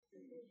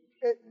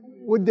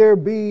Would there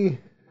be?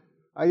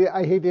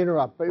 I hate to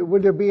interrupt, but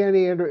would there be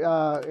any?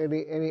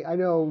 I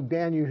know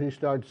Dan usually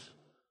starts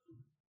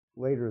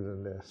later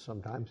than this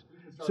sometimes.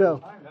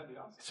 So,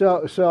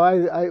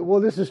 well,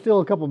 this is still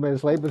a couple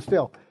minutes late, but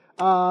still,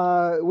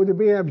 would there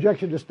be an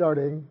objection to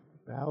starting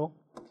now?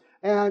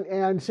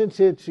 And since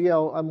it's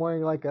I'm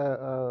wearing like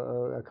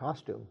a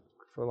costume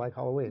for like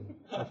Halloween.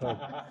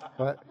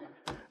 But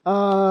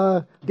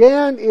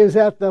Dan is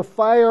at the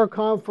Fire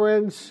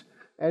Conference.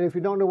 And if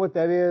you don't know what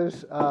that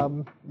is,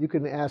 you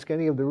can ask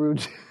any of the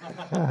Roots.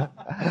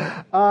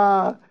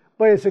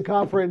 But it's a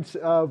conference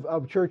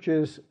of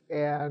churches,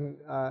 and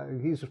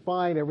he's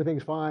fine.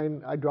 Everything's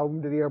fine. I drove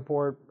him to the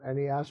airport, and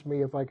he asked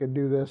me if I could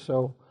do this,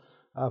 so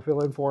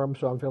fill in for him.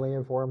 So I'm filling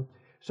in for him.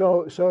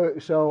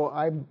 So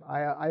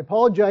I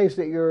apologize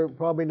that you're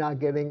probably not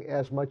getting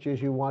as much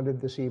as you wanted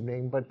this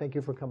evening, but thank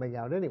you for coming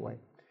out anyway.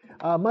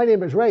 My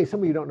name is Ray.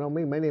 Some of you don't know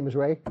me. My name is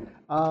Ray.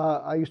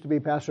 I used to be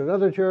pastor at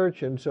another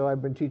church, and so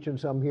I've been teaching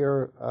some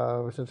here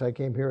since I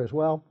came here as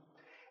well.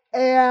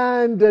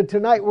 And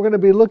tonight we're going to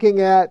be looking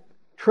at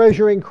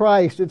Treasuring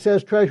Christ. It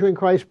says Treasuring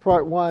Christ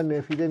Part 1,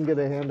 if you didn't get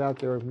a handout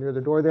there near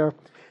the door there.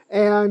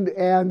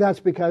 And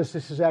that's because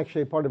this is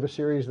actually part of a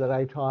series that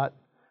I taught.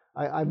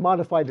 I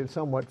modified it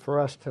somewhat for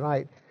us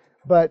tonight.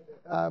 But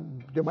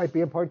there might be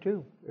a Part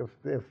 2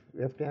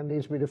 if Dan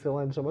needs me to fill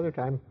in some other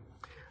time.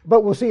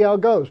 But we'll see how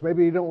it goes.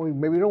 Maybe you don't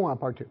want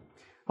Part 2.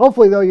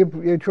 Hopefully, though,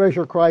 you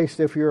treasure Christ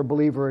if you're a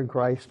believer in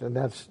Christ, and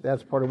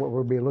that's part of what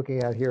we'll be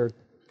looking at here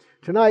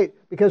tonight.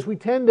 Because we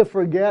tend to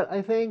forget,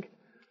 I think,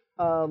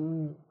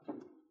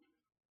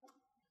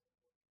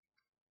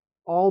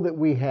 all that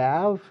we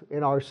have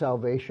in our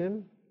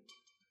salvation,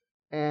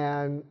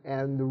 and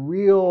the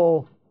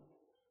real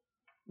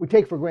we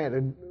take for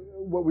granted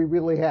what we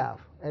really have.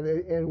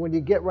 And when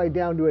you get right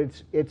down to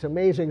it, it's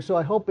amazing. So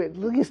I hope at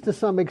least to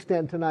some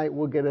extent tonight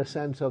we'll get a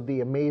sense of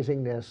the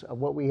amazingness of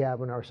what we have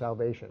in our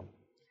salvation.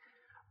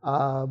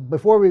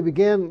 Before we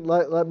begin,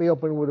 let me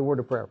open with a word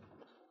of prayer.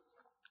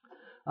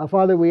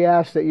 Father, we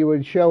ask that you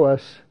would show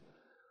us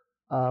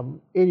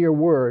in your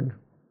word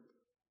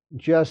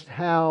just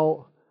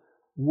how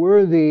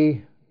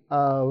worthy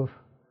of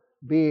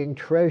being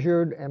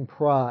treasured and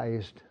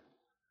prized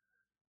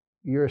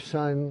your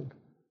Son,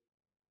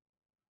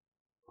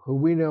 who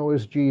we know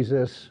as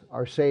Jesus,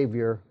 our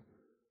Savior,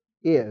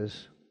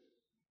 is.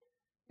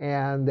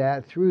 And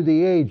that through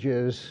the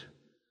ages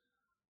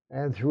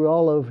and through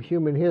all of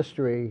human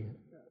history,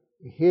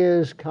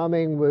 his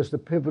coming was the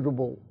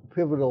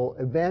pivotal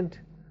event.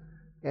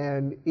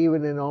 And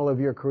even in all of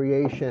your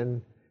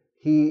creation,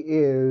 he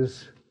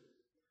is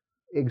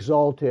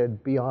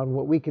exalted beyond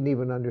what we can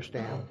even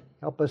understand.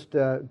 Help us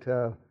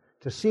to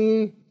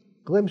see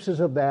glimpses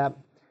of that,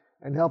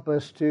 and help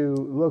us to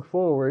look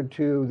forward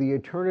to the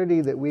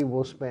eternity that we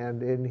will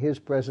spend in his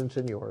presence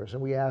and yours.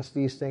 And we ask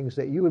these things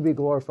that you would be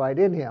glorified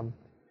in him,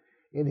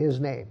 in his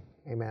name.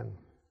 Amen.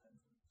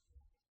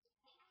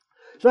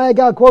 So I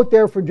got a quote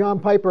there for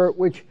John Piper,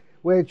 which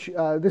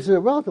this is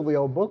a relatively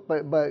old book,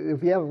 but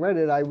if you haven't read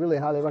it, I really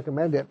highly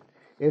recommend it.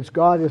 It's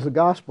God is the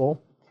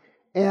Gospel.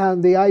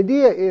 And the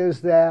idea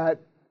is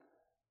that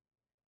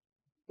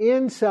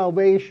in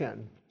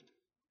salvation,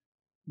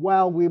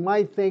 while we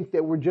might think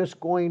that we're just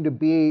going to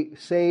be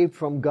saved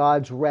from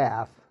God's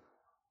wrath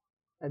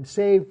and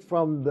saved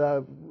from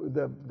the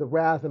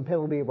wrath and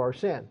penalty of our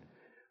sin,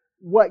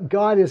 what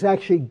God is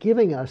actually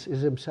giving us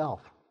is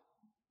himself.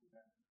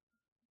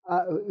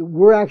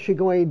 We're actually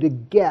going to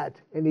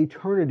get an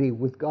eternity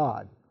with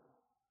God.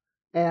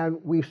 And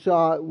in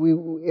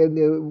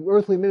the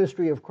earthly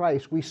ministry of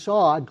Christ, we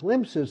saw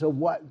glimpses of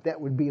what that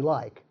would be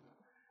like.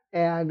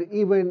 And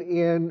even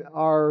in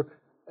our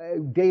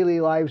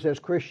daily lives as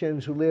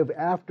Christians who live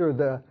after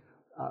the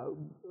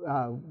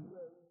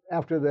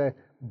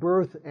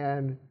birth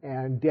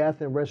and death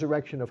and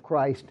resurrection of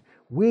Christ,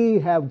 we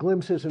have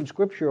glimpses in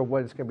Scripture of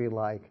what it's going to be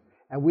like,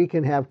 and we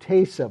can have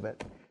tastes of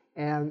it.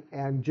 And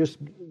just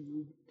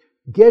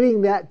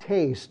getting that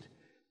taste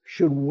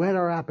should whet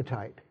our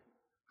appetite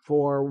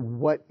for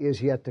what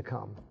is yet to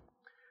come.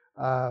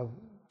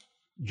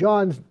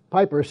 John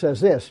Piper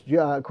says this: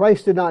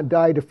 Christ did not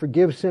die to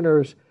forgive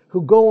sinners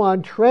who go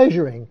on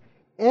treasuring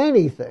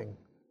anything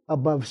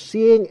above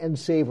seeing and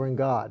savoring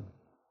God.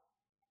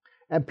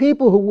 And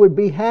people who would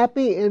be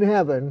happy in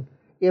heaven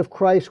if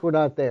Christ were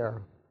not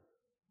there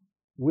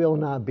will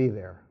not be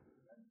there.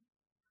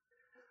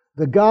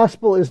 The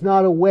gospel is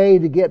not a way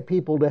to get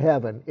people to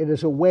heaven. It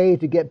is a way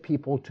to get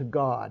people to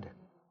God.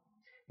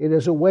 It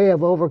is a way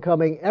of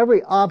overcoming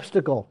every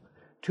obstacle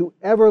to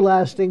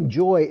everlasting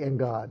joy in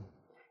God.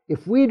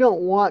 If we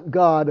don't want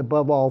God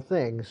above all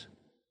things,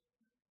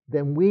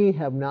 then we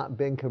have not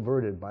been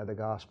converted by the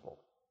gospel.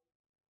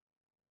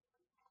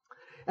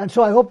 And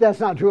so I hope that's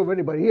not true of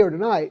anybody here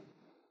tonight,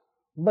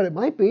 but it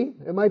might be.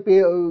 It might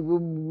be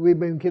we've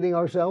been kidding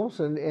ourselves,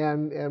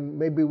 and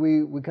maybe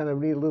we kind of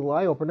need a little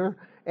eye-opener.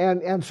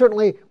 And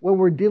certainly when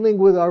we're dealing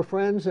with our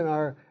friends and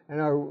our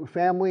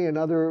family and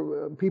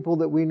other people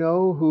that we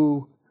know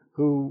who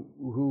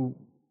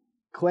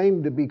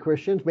claim to be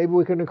Christians, maybe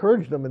we can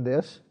encourage them in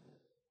this.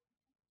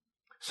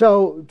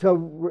 So to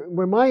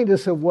remind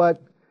us of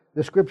what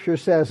the Scripture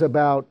says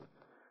about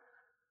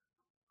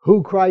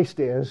who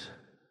Christ is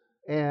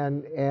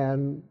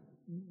and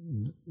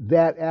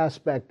that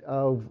aspect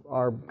of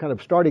our kind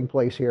of starting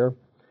place here,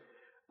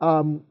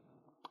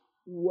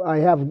 I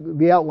have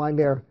the outline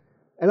there,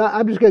 and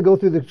I'm just going to go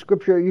through the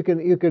Scripture. You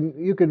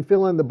can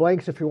fill in the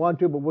blanks if you want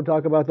to, but we'll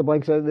talk about the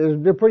blanks.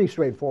 They're pretty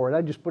straightforward.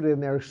 I just put it in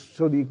there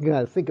so that you can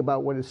kind of think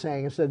about what it's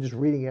saying instead of just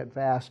reading it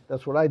fast.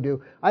 That's what I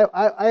do.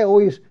 I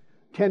always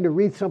tend to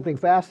read something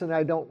fast, and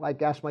I don't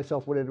like ask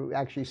myself what it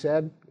actually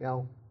said. You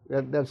know,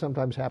 that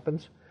sometimes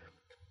happens.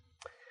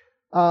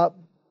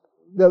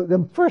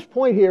 The first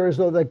point here is,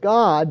 though, that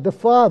God, the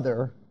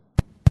Father,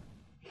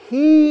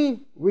 He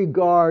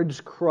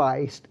regards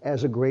Christ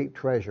as a great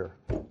treasure.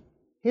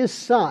 His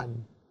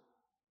Son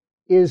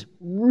is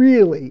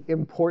really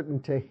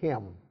important to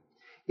Him.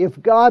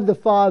 If God the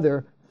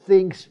Father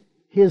thinks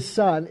His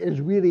Son is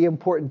really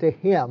important to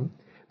Him,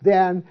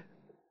 then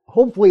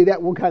hopefully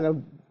that will kind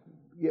of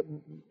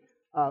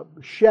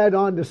shed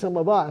onto some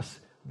of us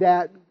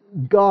that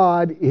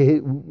God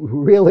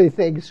really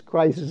thinks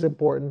Christ is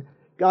important.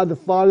 God the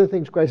Father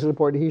thinks Christ is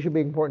important. He should be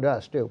important to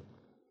us too.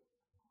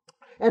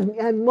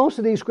 And most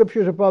of these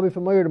scriptures are probably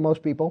familiar to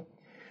most people.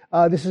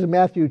 This is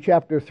Matthew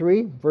chapter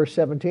 3, verse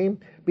 17.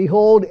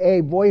 Behold,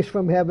 a voice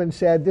from heaven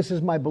said, "This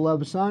is my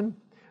beloved Son,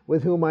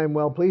 with whom I am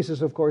well pleased."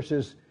 This, of course,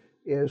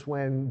 is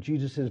when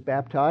Jesus is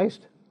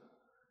baptized.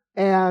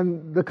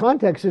 And the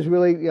context is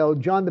really,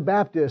 John the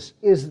Baptist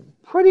is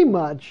pretty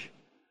much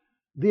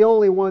the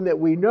only one that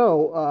we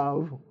know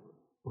of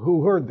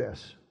who heard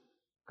this.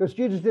 Because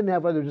Jesus didn't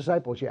have other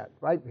disciples yet,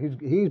 right?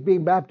 He's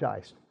being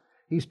baptized.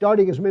 He's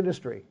starting his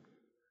ministry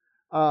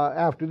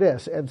after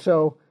this. And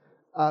so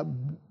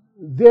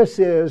this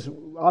is,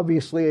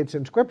 obviously it's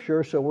in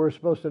Scripture, so we're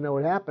supposed to know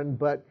what happened,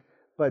 but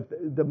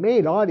the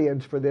main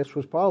audience for this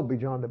was probably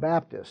John the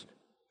Baptist.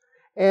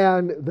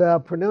 And the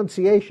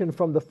pronunciation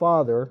from the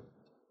Father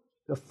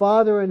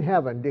in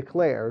heaven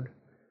declared,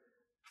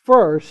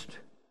 first,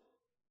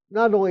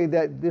 not only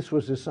that this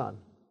was his Son,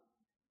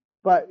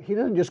 but he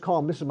doesn't just call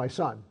him, "This is my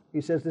Son."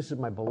 He says, "This is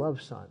my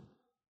beloved Son."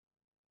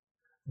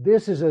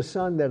 This is a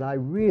Son that I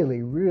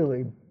really,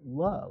 really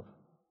love.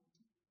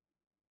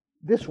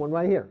 This one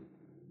right here.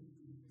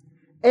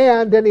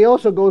 And then he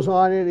also goes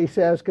on and he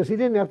says, because he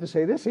didn't have to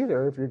say this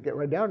either, if you get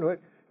right down to it,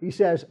 he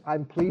says,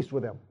 "I'm pleased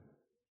with him."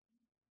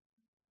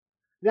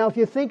 Now, if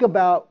you think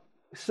about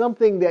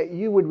something that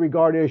you would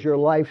regard as your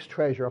life's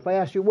treasure, if I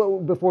asked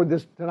you before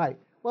this tonight,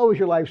 what was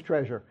your life's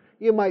treasure?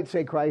 You might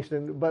say Christ,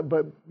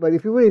 but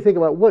if you really think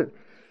about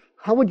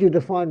how would you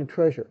define a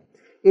treasure?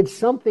 It's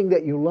something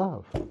that you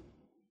love.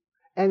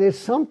 And it's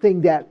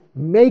something that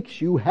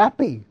makes you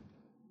happy.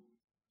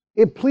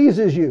 It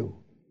pleases you.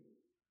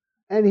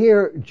 And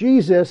here,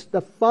 Jesus,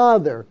 the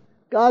Father,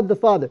 God the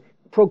Father,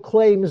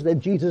 proclaims that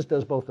Jesus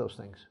does both those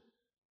things.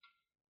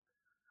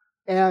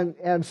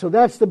 And so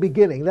that's the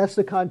beginning. That's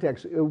the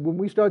context. When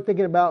we start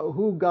thinking about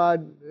who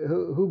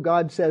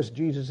God says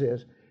Jesus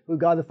is, who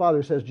God the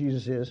Father says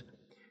Jesus is,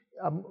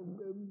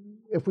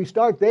 if we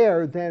start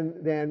there,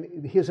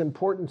 then his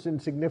importance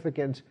and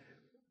significance,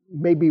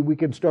 maybe we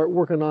could start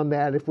working on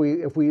that. If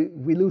we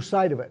lose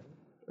sight of it,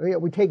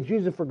 we take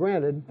Jesus for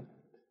granted.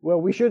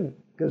 Well, we shouldn't,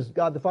 because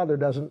God the Father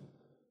doesn't.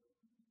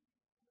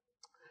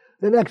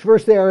 The next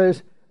verse there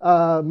is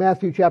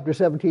Matthew chapter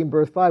 17,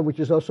 verse 5, which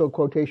is also a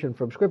quotation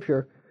from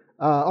Scripture.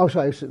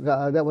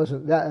 That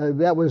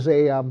was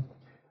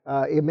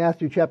in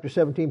Matthew chapter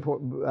 17,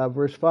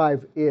 verse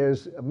 5,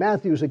 is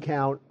Matthew's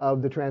account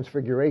of the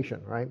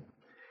Transfiguration, right?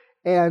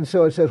 And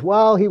so it says,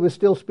 "While he was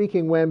still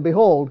speaking, when,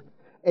 behold,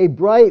 a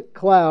bright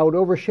cloud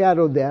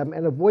overshadowed them,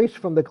 and a voice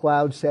from the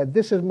cloud said,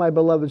 'This is my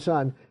beloved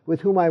Son, with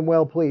whom I am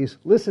well pleased.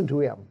 Listen to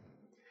him.'"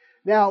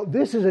 Now,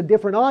 this is a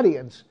different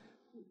audience.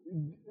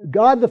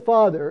 God the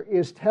Father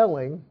is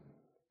telling,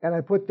 and I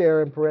put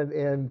there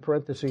in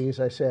parentheses,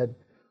 I said,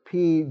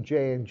 P,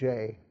 J, and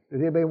J.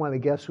 Does anybody want to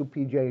guess who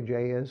P, J, and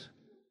J is?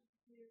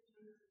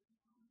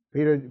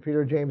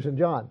 Peter, James, and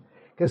John.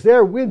 Because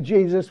they're with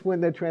Jesus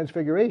when the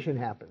Transfiguration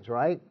happens,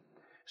 right?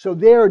 So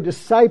they're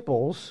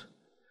disciples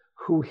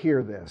who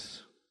hear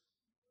this.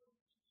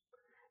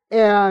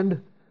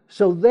 And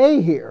so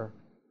they hear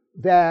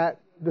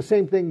that the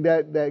same thing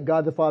that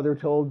God the Father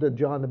told to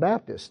John the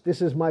Baptist.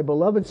 "This is my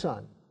beloved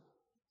Son."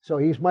 So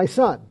he's my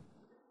Son.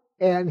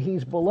 And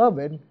he's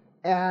beloved,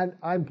 and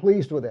I'm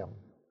pleased with him.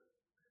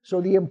 So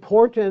the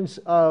importance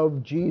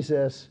of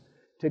Jesus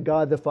to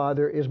God the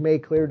Father is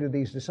made clear to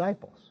these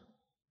disciples.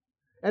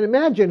 And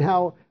imagine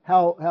how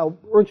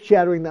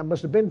earth-shattering that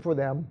must have been for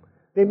them.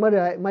 They might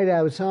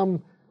have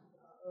some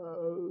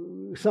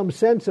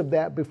sense of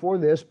that before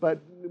this,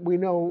 but we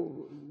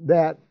know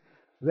that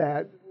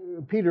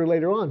Peter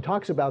later on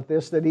talks about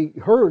this, that he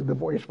heard the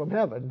voice from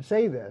heaven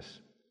say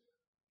this.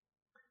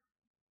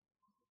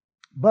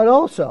 But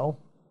also,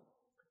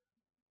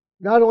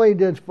 not only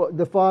did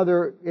the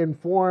Father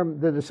inform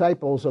the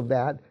disciples of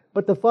that,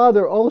 but the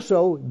Father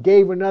also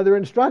gave another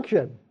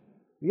instruction.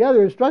 The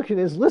other instruction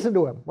is listen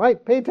to him,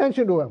 right? Pay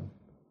attention to him.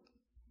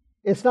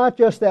 It's not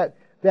just that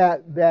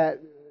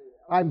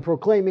I'm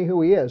proclaiming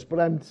who he is, but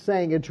I'm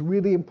saying it's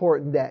really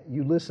important that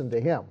you listen to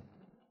him.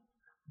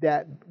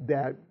 That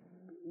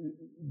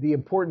the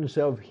importance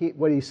of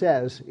what he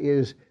says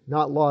is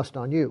not lost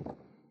on you.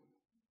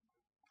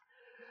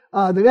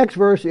 The next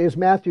verse is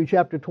Matthew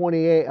chapter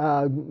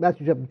 12,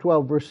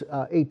 verse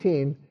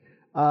 18,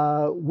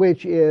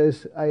 which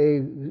is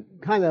a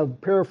kind of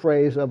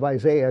paraphrase of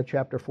Isaiah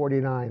chapter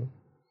 49.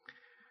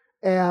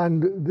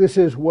 And this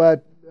is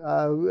what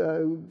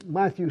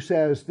Matthew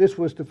says. This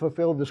was to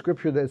fulfill the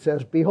scripture that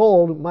says,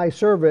 "Behold, my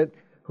servant,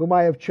 whom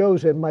I have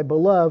chosen, my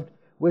beloved,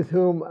 with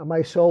whom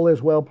my soul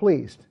is well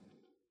pleased.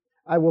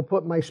 I will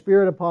put my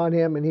spirit upon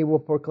him, and he will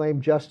proclaim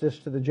justice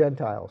to the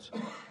Gentiles."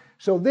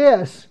 So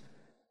this,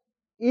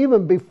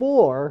 even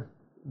before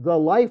the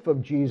life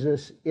of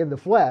Jesus in the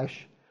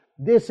flesh,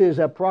 this is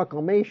a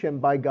proclamation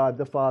by God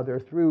the Father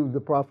through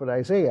the prophet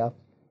Isaiah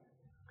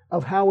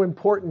of how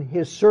important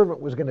his servant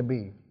was going to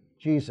be,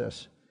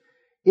 Jesus.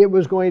 It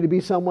was going to be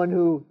someone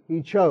who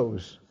he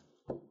chose.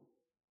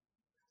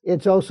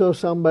 It's also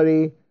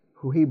somebody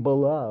who he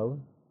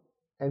beloved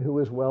and who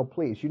is well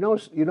pleased. You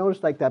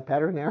notice like that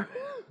pattern there?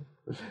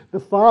 The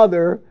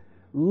Father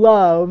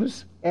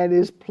loves and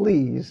is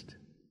pleased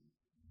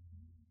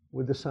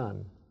with the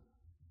Son.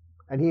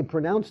 And he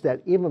pronounced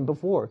that even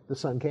before the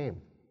Son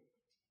came.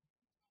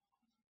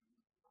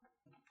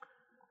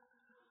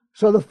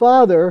 So the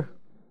Father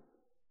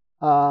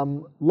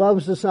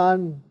loves the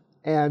Son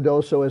and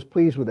also is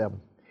pleased with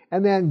him.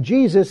 And then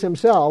Jesus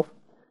himself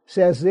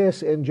says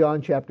this in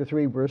John chapter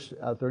 3, verse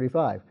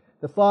 35.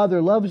 The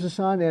Father loves the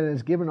Son and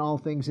has given all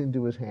things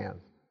into his hand.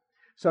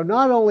 So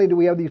not only do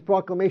we have these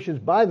proclamations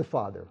by the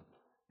Father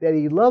that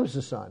he loves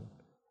the Son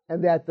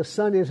and that the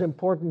Son is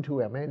important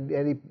to him and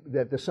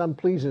that the Son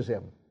pleases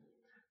him,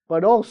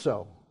 but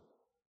also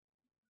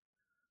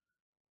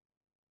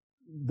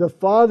the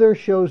Father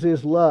shows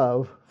his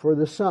love for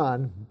the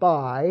Son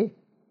by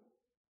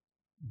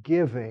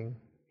giving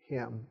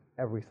him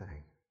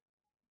everything.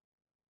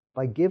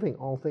 By giving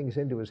all things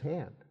into his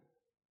hand.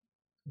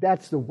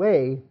 That's the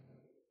way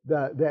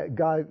that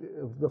God,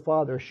 the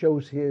Father,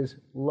 shows his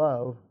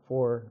love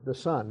for the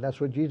Son.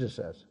 That's what Jesus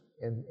says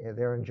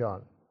there in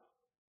John.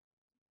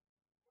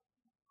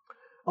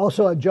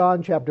 Also in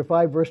John chapter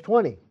 5, verse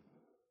 20.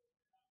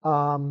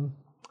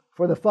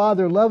 For the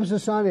Father loves the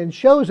Son and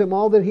shows him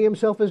all that he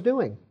himself is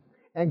doing.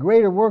 And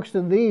greater works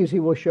than these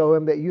he will show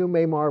him, that you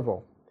may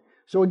marvel.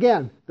 So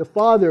again, the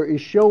Father is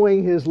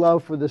showing his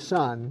love for the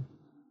Son,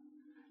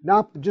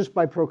 not just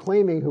by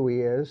proclaiming who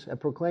he is and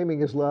proclaiming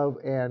his love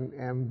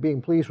and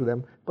being pleased with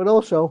him, but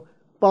also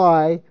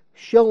by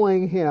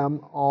showing him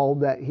all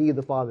that he,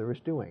 the Father, is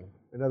doing.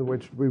 In other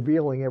words,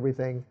 revealing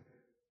everything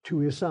to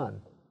his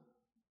Son.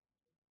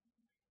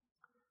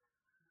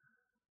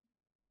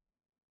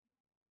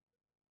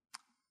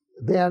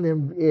 Then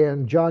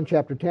in John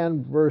chapter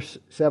 10, verse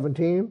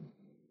 17,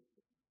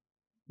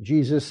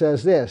 Jesus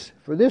says this,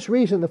 "For this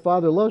reason the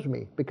Father loves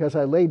me, because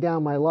I lay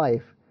down my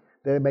life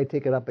that I may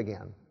take it up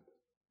again."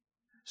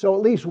 So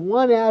at least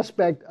one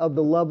aspect of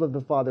the love of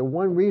the Father,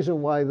 one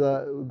reason why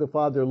the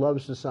Father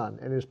loves the Son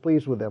and is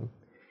pleased with him,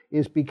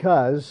 is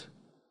because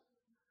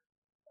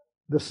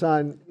the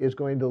Son is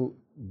going to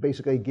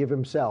basically give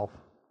himself,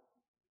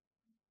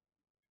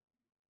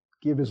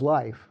 give his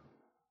life,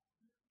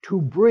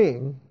 to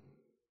bring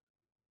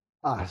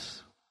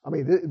us. I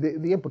mean,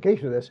 the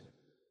implication of this,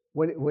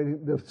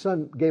 when the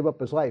Son gave up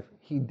his life,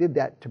 he did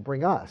that to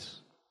bring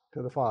us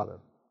to the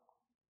Father.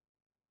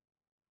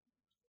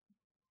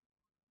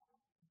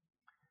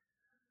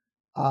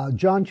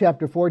 John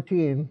chapter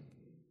 14,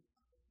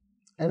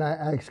 and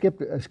I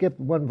skipped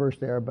one verse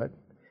there, but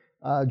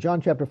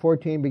John chapter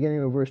 14,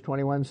 beginning with verse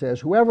 21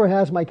 says, "Whoever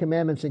has my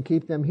commandments and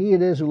keep them, he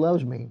it is who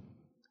loves me.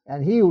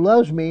 And he who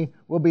loves me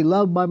will be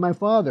loved by my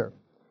Father.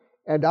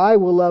 And I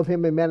will love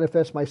him and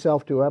manifest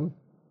myself to him."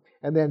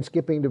 And then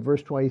skipping to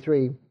verse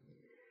 23,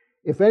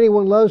 "If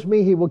anyone loves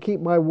me, he will keep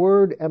my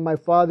word, and my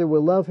Father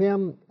will love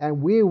him,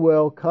 and we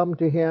will come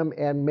to him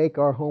and make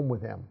our home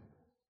with him."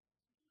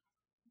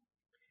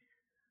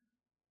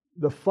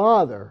 The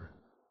Father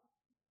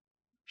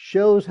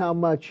shows how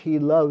much he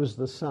loves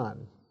the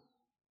Son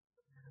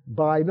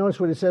by, notice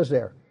what it says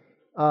there,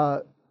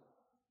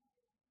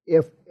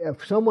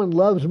 if someone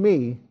loves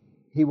me,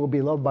 he will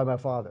be loved by my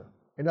Father.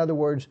 In other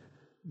words,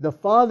 the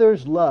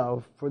Father's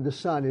love for the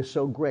Son is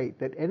so great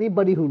that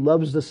anybody who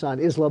loves the Son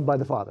is loved by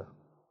the Father.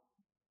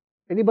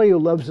 Anybody who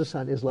loves the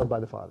Son is loved by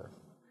the Father.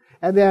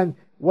 And then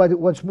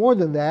what's more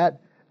than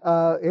that,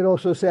 it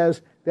also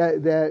says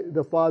that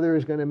the Father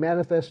is going to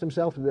manifest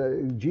himself,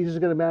 Jesus is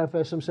going to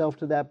manifest himself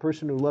to that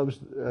person who loves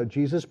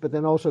Jesus, but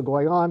then also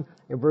going on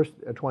in verse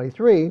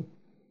 23,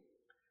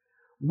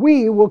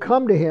 we will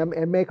come to him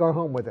and make our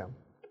home with him.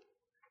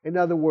 In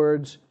other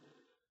words,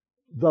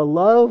 the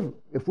love,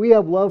 if we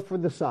have love for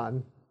the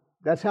Son,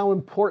 that's how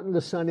important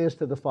the Son is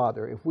to the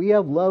Father. If we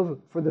have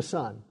love for the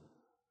Son,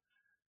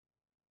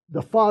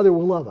 the Father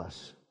will love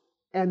us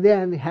and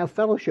then have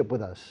fellowship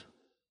with us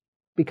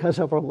because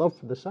of our love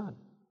for the Son.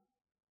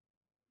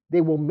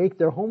 They will make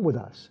their home with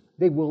us.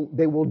 They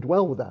will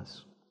dwell with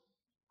us.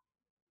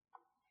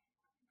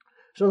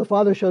 So the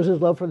Father shows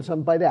his love for the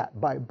Son by that,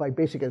 by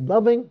basically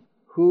loving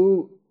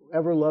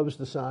whoever loves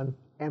the Son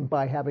and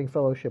by having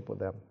fellowship with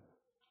them.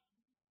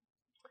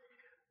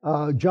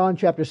 John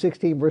chapter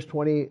 16, verse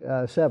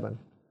 27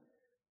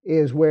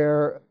 is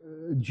where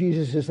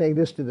Jesus is saying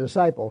this to the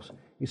disciples.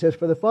 He says,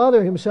 "For the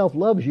Father himself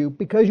loves you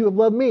because you have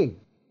loved me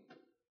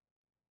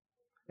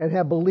and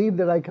have believed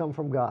that I come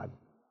from God."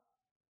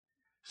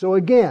 So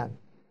again,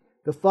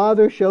 the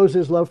Father shows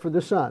his love for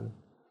the Son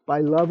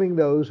by loving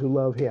those who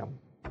love him.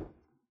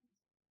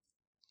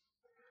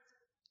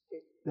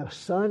 The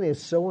Son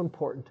is so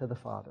important to the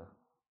Father.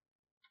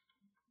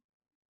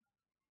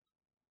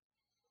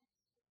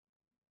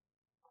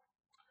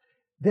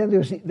 Then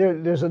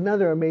there's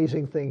another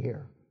amazing thing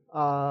here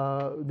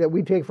that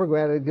we take for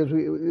granted because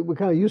we're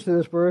kind of used to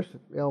this verse,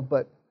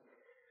 but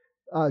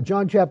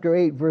John chapter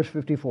 8, verse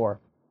 54.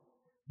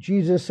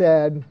 Jesus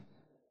said,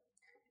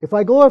 "If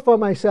I glorify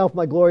myself,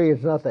 my glory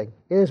is nothing.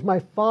 It is my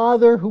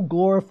Father who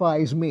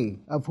glorifies me,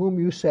 of whom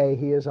you say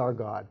he is our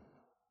God."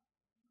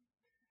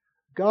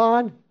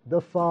 God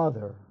the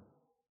Father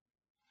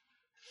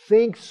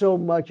thinks so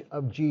much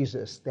of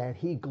Jesus that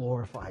he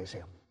glorifies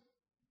him.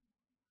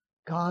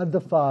 God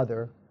the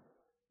Father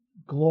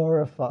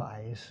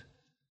glorifies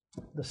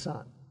the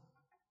Son,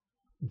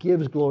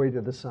 gives glory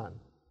to the Son.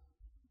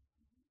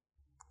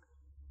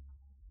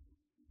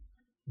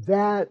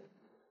 That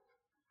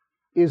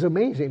is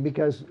amazing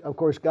because, of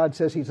course, God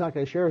says he's not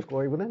going to share his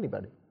glory with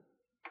anybody.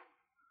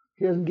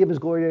 He doesn't give his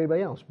glory to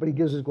anybody else, but he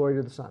gives his glory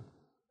to the Son.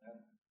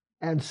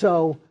 And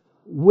so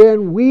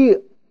when we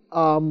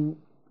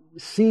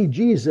see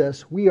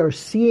Jesus, we are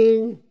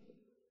seeing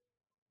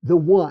the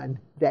one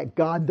that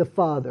God the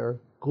Father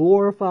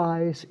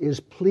glorifies, is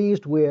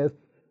pleased with,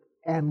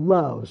 and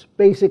loves.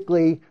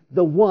 Basically,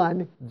 the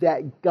one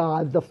that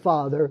God the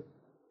Father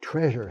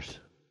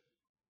treasures.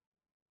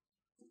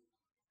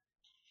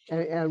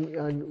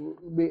 And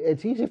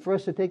it's easy for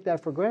us to take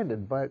that for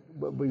granted, but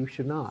we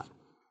should not.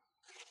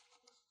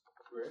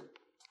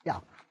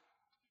 Yeah.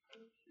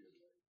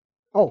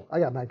 Oh, I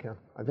got it back here.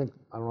 I don't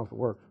know if it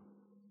works.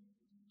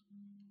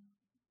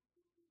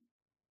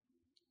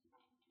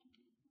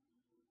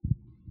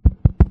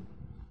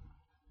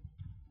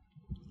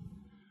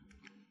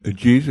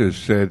 Jesus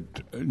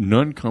said,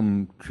 "None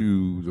come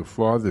to the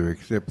Father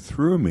except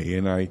through me,"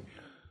 and I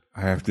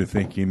have to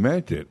think he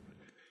meant it.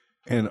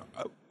 And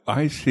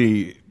I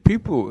see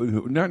people,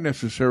 not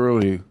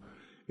necessarily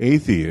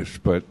atheists,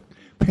 but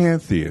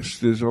pantheists.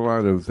 There's a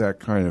lot of that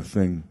kind of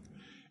thing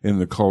in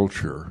the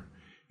culture,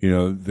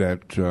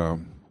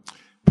 that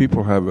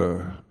people have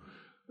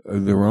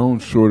their own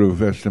sort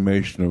of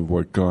estimation of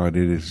what God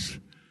is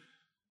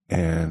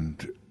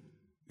and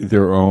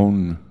their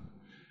own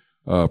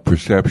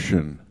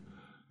perception,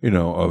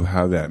 of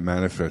how that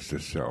manifests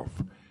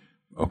itself.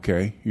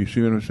 Okay, you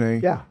see what I'm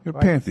saying? Yeah.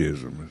 Right.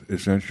 Pantheism,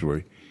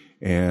 essentially,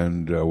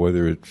 and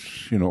whether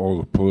it's all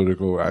the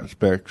political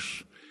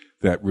aspects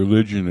that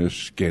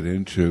religionists get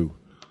into,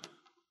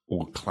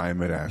 or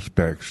climate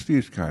aspects,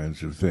 these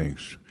kinds of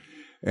things,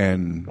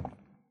 and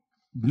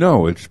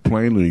no, it's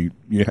plainly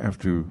you have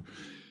to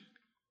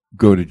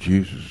go to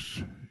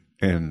Jesus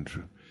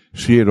and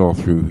see it all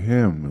through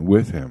him,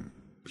 with him.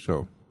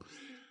 So.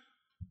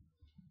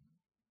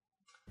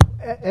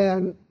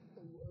 And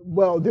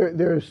well,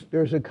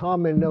 there's a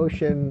common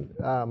notion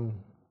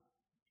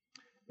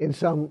in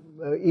some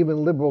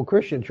even liberal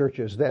Christian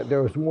churches that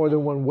there was more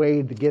than one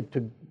way to get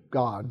to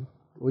God,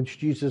 which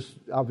Jesus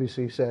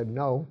obviously said,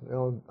 no,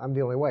 I'm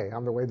the only way.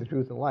 I'm the way, the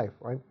truth, and life,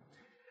 right?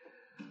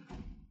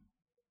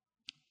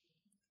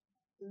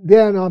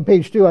 Then on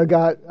page 2, I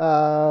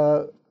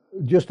got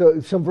just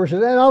some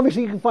verses, and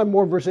obviously you can find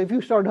more verses. If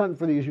you start hunting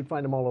for these, you'd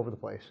find them all over the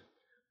place.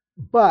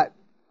 But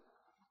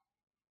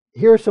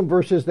here are some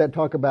verses that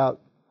talk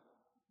about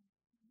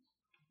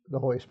the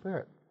Holy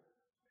Spirit.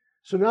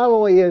 So not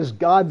only is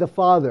God the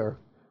Father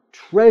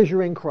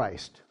treasuring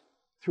Christ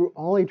through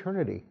all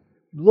eternity,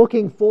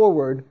 looking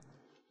forward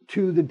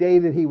to the day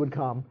that he would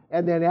come,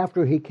 and then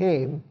after he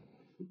came,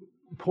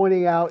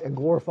 pointing out and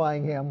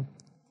glorifying him.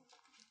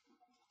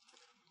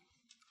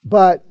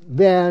 But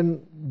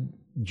then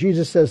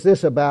Jesus says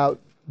this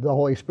about the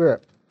Holy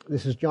Spirit.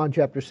 This is John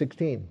chapter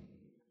 16.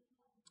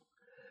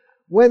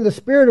 "When the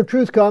Spirit of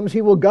truth comes,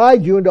 he will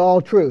guide you into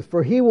all truth,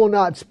 for he will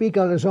not speak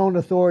on his own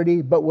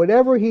authority, but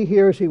whatever he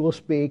hears he will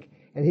speak,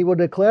 and he will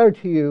declare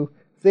to you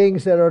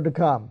things that are to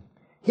come.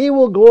 He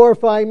will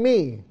glorify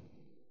me,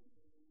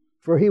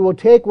 for he will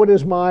take what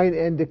is mine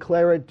and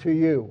declare it to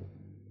you."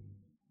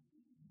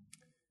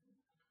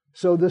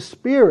 So the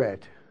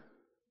Spirit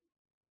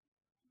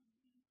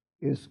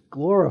is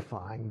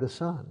glorifying the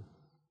Son.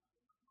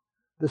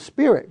 The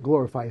Spirit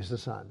glorifies the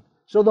Son.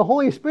 So the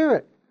Holy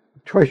Spirit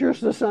treasures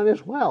the Son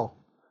as well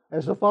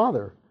as the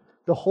Father.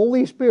 The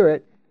Holy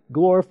Spirit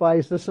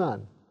glorifies the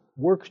Son,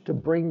 works to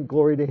bring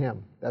glory to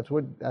him. That's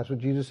what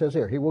Jesus says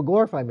here. He will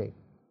glorify me.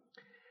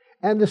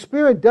 And the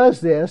Spirit does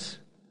this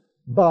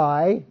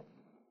by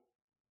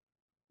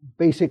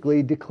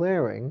basically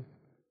declaring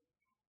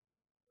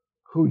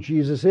who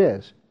Jesus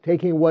is.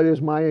 taking what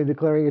is mine and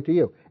declaring it to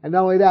you. And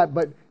not only that,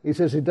 but he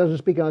says he doesn't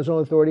speak on his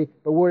own authority,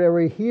 but whatever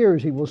he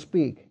hears, he will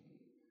speak.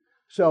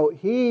 So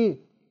he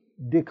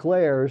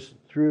declares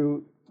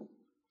through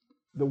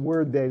the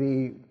word that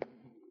he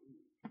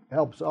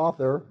helps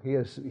author.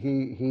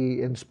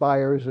 He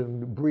inspires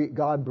and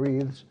God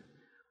breathes.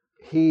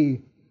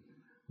 He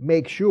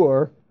makes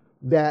sure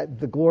that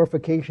the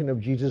glorification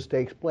of Jesus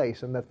takes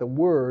place, and that the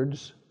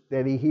words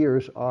that he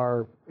hears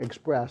are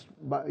expressed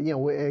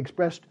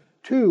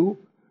to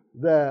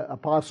the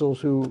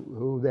apostles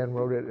who then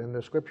wrote it in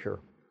the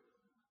Scripture.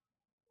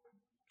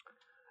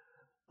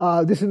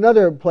 This is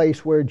another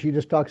place where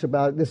Jesus talks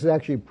about, this is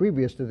actually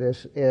previous to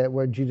this,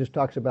 where Jesus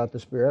talks about the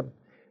Spirit.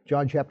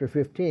 John chapter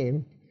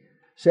 15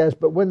 says,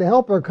 "But when the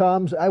Helper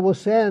comes, I will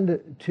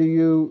send to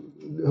you,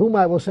 whom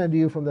I will send to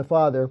you from the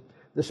Father,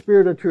 the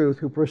Spirit of truth,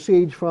 who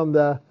proceeds from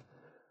the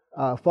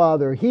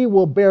Father. He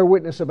will bear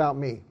witness about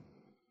me."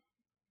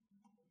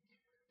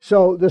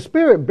 So the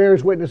Spirit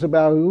bears witness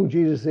about who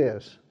Jesus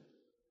is.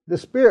 The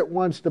Spirit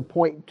wants to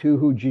point to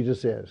who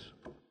Jesus is.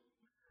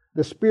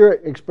 The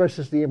Spirit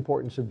expresses the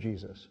importance of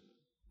Jesus.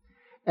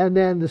 And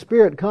then the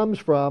Spirit comes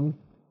from,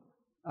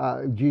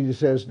 Jesus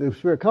says, the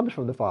Spirit comes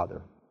from the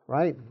Father,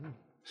 right?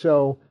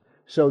 So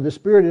the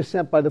Spirit is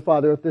sent by the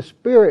Father. If the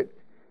Spirit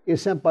is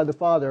sent by the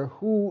Father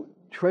who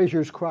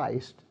treasures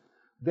Christ,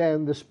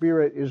 then the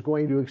Spirit is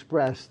going to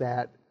express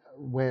that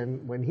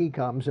when He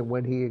comes and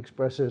when He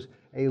expresses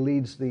and He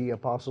leads the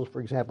apostles,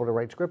 for example, to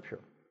write Scripture.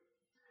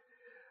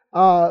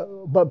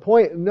 But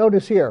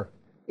notice here,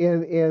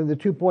 in the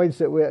 2 points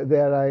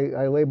that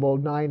I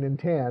labeled 9 and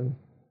 10,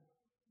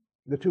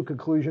 the two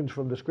conclusions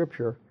from the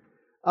Scripture,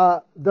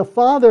 the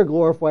Father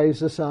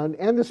glorifies the Son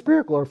and the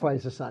Spirit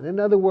glorifies the Son. In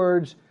other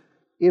words,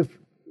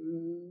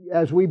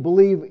 as we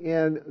believe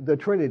in the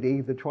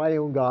Trinity, the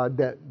triune God,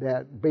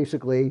 that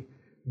basically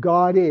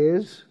God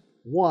is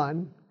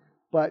one,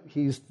 but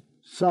He's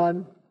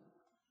Son,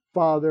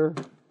 Father,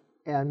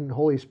 and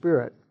Holy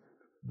Spirit.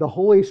 The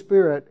Holy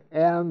Spirit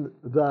and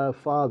the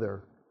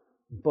Father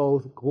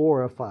both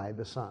glorify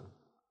the Son.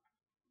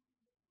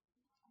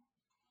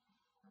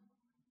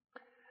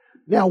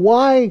 Now,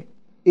 why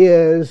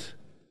is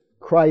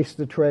Christ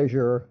the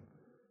treasurer?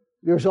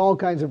 There's all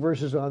kinds of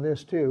verses on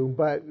this too,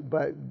 but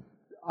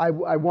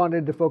I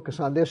wanted to focus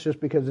on this just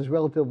because it's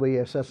relatively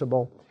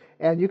accessible.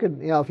 And you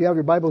can, if you have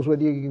your Bibles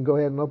with you, you can go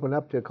ahead and open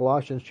up to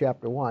Colossians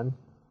chapter 1.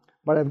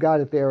 But I've got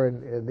it there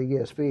in the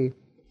ESV.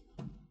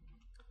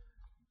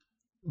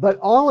 But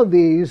all of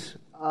these,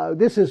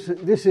 this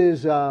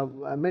is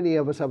many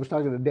of us. I was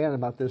talking to Dan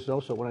about this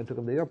also when I took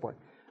him to the airport.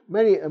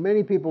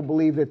 Many people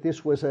believe that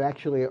this was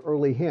actually an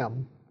early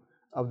hymn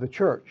of the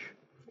church,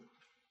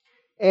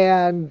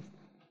 and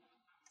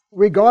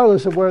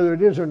regardless of whether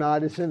it is or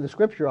not, it's in the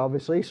Scripture,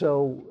 obviously.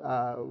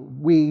 So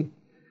we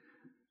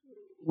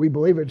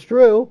believe it's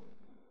true,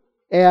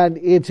 and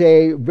it's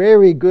a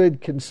very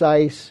good,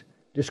 concise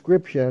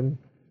description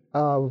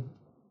of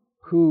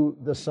who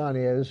the Son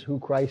is, who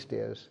Christ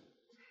is.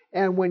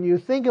 And when you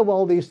think of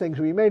all these things,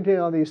 when you meditate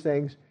on these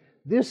things,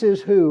 this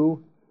is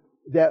who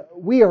that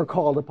we are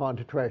called upon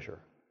to treasure,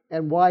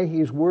 and why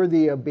He's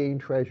worthy of being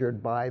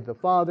treasured by the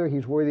Father,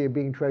 He's worthy of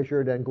being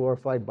treasured and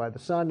glorified by the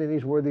Son, and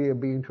He's worthy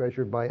of being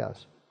treasured by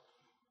us.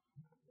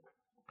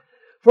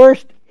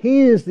 First,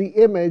 He is the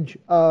image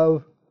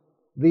of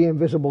the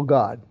invisible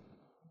God.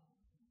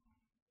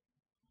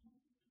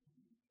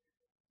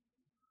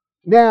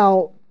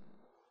 Now,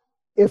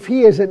 if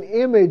He is an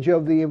image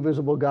of the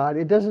invisible God,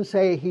 it doesn't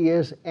say He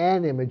is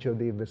an image of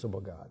the invisible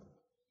God.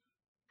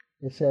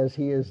 It says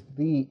He is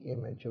the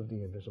image of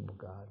the invisible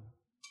God.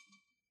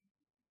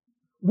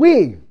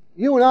 We,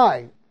 you and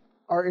I,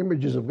 are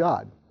images of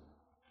God.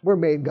 We're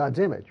made in God's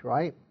image,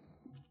 right?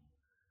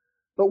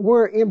 But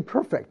we're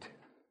imperfect.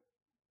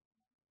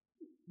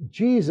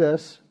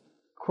 Jesus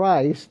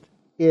Christ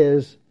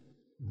is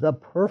the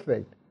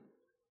perfect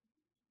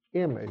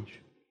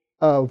image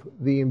of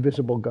the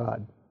invisible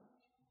God.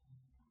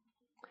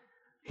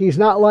 He's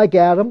not like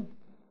Adam.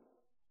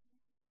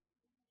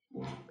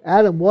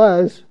 Adam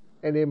was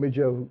an image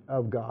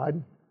of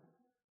God,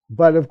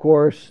 but of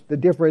course the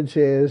difference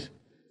is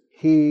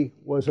he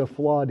was a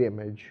flawed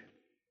image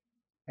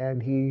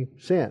and he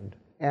sinned,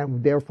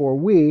 and therefore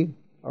we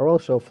are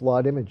also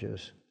flawed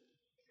images.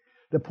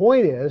 The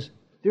point is,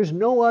 there's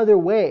no other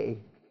way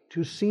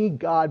to see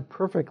God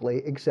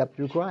perfectly except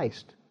through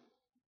Christ.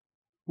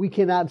 We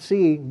cannot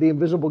see the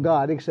invisible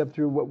God except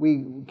through what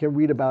we can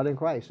read about in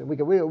Christ. And we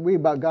can read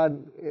about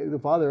God the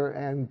Father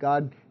and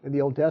God in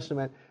the Old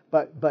Testament,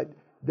 but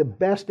the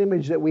best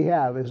image that we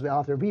have, as the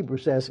author of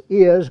Hebrews says,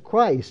 is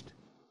Christ.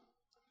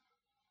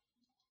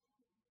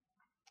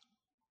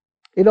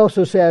 It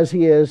also says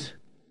He is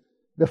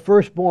the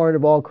firstborn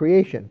of all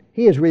creation.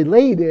 He is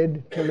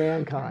related to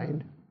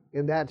mankind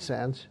in that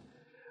sense,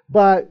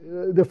 but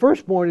the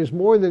firstborn is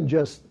more than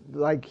just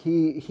like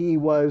he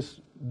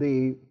was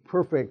the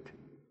perfect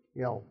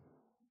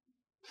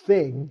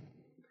thing.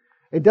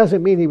 It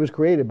doesn't mean He was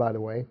created, by the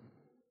way.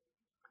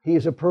 He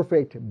is a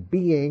perfect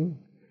being,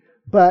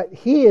 but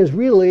He is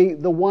really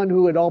the one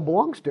who it all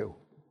belongs to.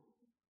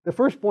 The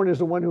firstborn is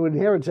the one who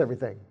inherits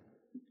everything.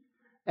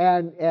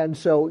 And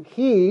so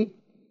he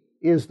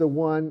is the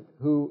one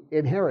who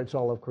inherits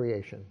all of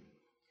creation.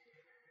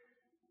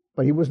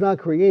 But he was not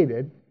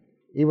created,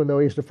 even though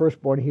he's the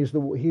firstborn. He's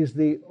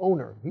the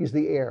owner. He's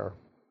the heir.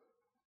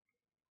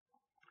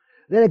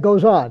 Then it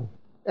goes on.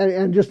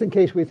 And just in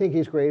case we think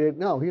he's created,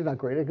 no, he's not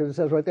created, because it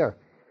says right there,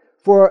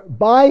 for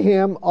by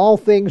him all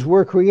things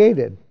were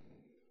created.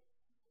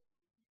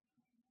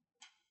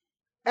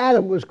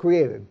 Adam was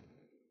created,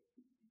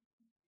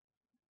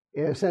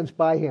 in a sense,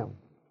 by him.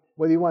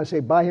 Whether you want to say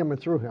by him or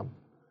through him.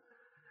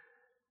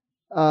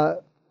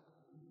 So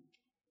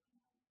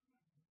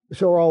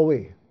are all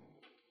we.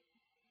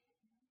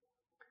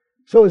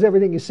 So is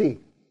everything you see.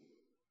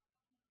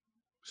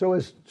 So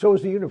is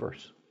the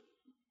universe.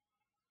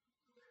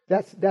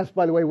 That's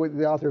by the way what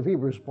the author of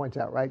Hebrews points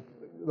out, right?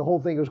 The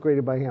whole thing was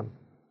created by him.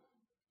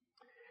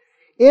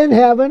 In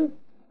heaven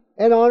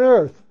and on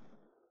earth.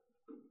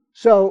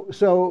 So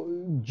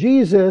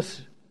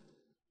Jesus,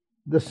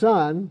 the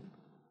Son,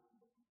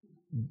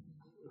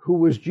 who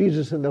was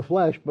Jesus in the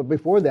flesh, but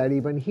before that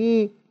even,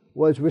 he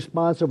was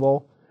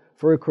responsible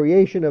for a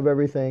creation of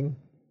everything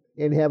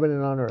in heaven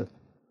and on earth.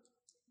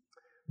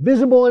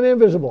 Visible and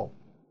invisible.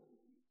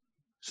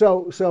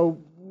 So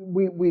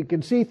we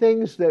can see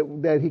things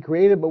that he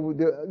created, but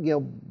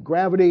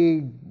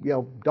gravity,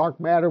 dark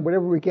matter,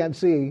 whatever we can't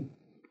see,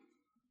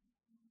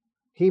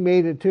 he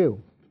made it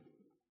too.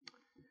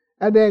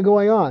 And then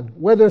going on,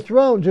 whether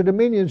thrones or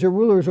dominions or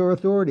rulers or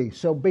authorities.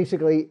 So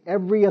basically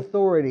every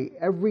authority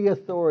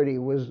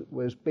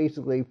was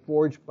basically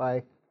forged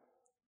by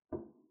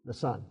the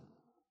Son.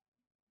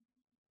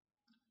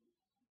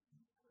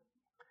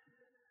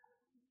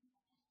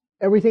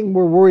 Everything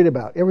we're worried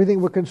about, everything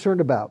we're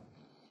concerned about.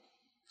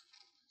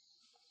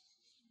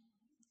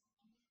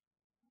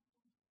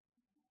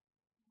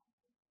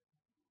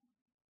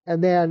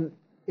 And then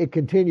it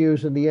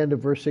continues in the end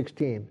of verse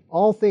 16.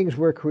 All things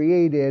were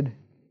created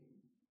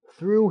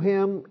through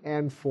him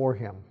and for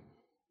him.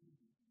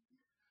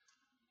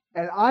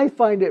 And I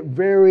find it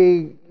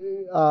very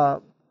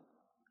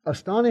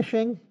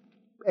astonishing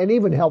and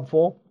even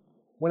helpful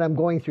when I'm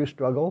going through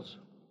struggles.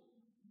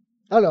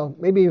 I don't know,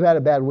 maybe you've had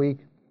a bad week.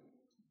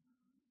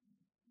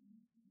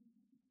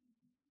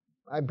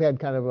 I've had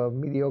kind of a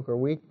mediocre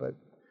week, but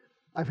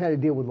I've had to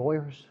deal with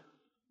lawyers.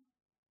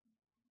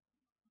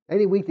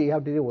 Any week that you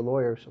have to deal with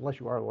lawyers, unless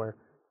you are a lawyer,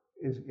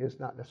 is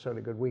not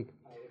necessarily a good week.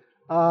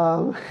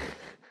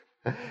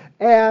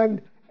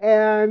 And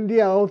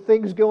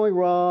things going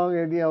wrong,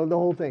 and the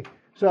whole thing.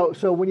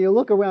 So when you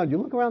look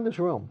around this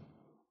room,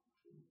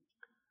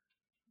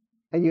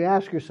 and you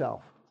ask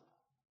yourself,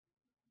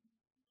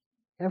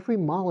 every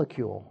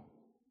molecule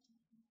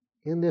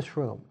in this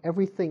room,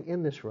 everything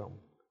in this room,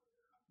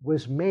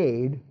 was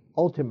made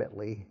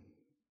ultimately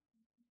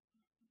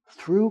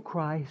through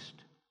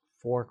Christ,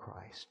 for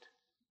Christ.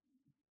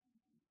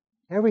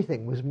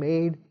 Everything was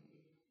made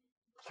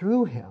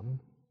through him,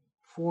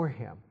 for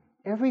him.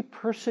 Every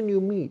person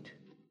you meet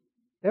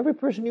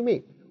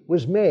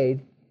was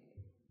made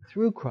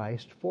through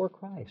Christ, for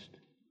Christ.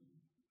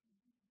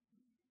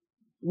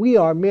 We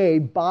are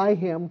made by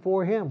him,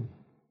 for him.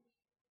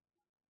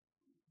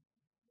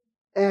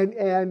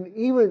 And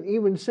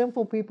even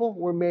sinful people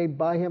were made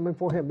by him and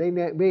for him. They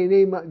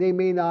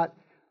may not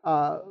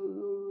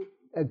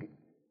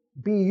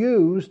be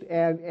used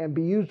and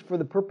be used for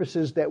the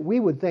purposes that we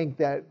would think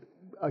that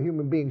a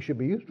human being should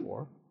be used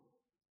for.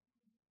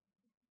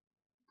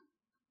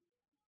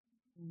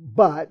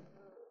 But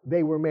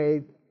they were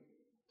made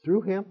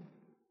through him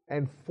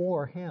and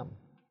for him.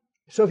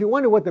 So if you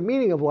wonder what the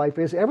meaning of life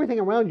is, everything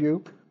around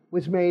you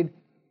was made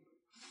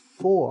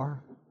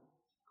for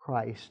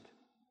Christ,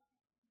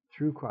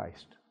 through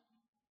Christ.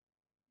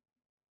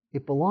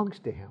 It belongs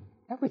to him.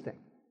 Everything.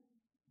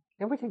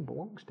 Everything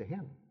belongs to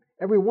him.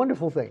 Every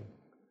wonderful thing.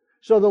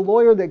 So the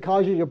lawyer that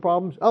causes you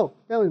problems, that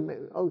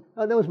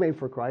was made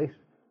for Christ.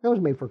 That was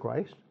made for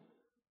Christ.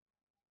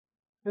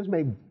 That was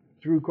made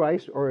through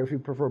Christ, or if you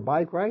prefer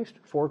by Christ,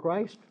 for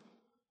Christ.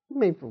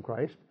 Made from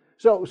Christ.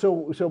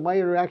 So my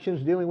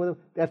interactions dealing with him,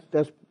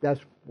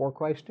 that's for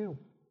Christ too.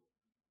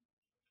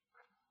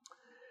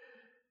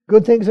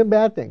 Good things and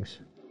bad things.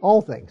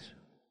 All things.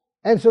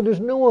 And so there's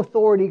no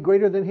authority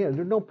greater than him.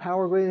 There's no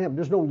power greater than him.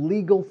 There's no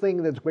legal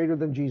thing that's greater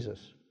than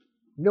Jesus.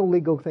 No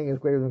legal thing is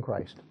greater than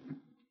Christ.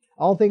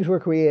 All things were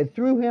created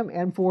through him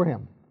and for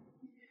him.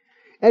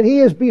 And he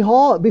is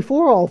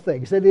before all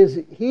things. That is,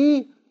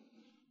 he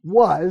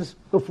was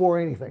before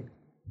anything.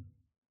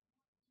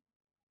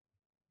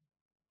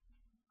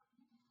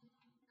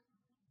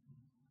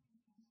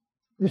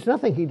 There's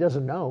nothing he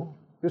doesn't know.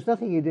 There's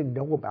nothing he didn't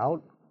know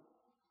about.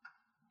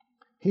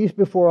 He's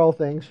before all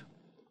things.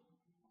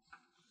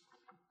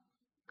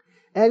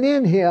 And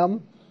in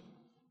him,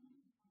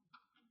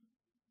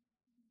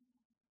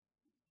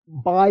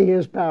 by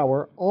his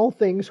power, all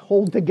things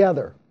hold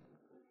together.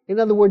 In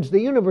other words, the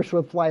universe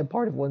would fly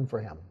apart if it wasn't for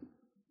him.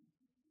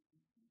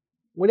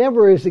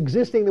 whatever is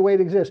existing the way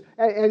it exists.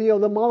 And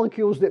the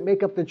molecules that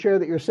make up the chair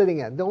that you're sitting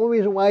in, the only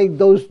reason why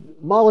those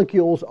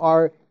molecules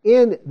are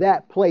in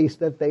that place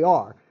that they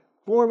are,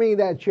 forming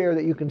that chair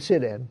that you can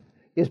sit in,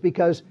 is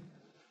because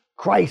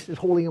Christ is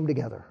holding them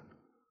together.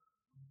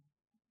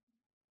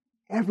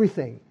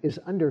 Everything is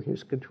under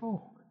His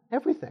control.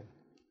 Everything.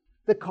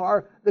 The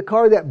car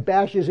that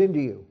bashes into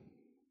you.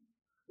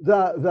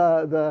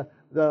 The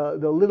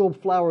little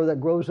flower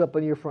that grows up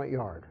in your front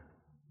yard.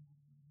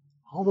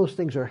 All those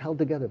things are held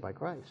together by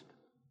Christ.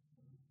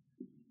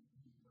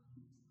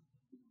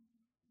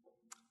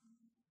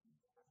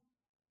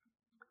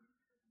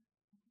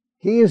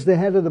 He is the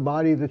head of the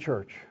body of the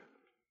church.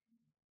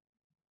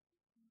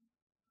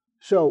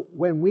 So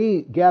when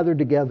we gather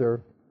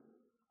together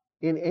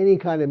in any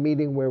kind of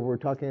meeting where we're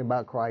talking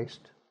about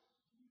Christ,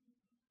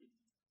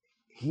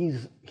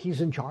 He's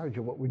in charge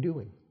of what we're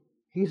doing.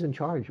 He's in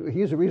charge.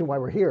 He's the reason why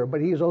we're here,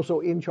 but He's also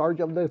in charge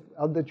of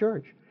the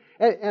church.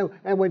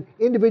 And when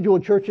individual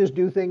churches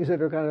do things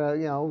that are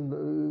kind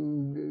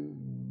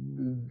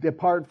of,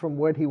 depart from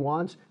what He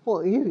wants,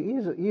 well,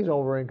 He's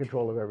over in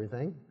control of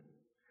everything.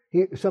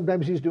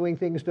 Sometimes He's doing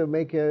things to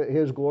make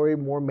His glory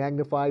more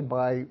magnified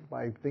by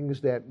things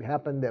that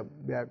happen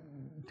that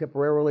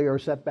temporarily are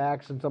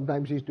setbacks, and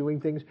sometimes He's doing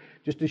things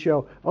just to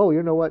show, oh,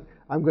 you know what,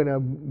 I'm going to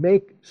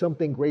make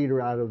something greater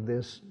out of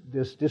this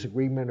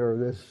disagreement or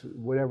this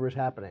whatever is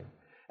happening.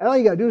 And all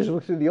you got to do is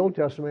look through the Old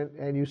Testament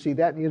and you see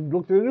that, and you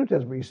look through the New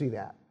Testament, you see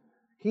that.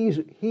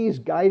 He's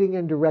guiding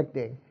and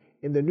directing.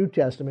 In the New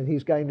Testament,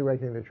 He's guiding and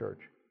directing the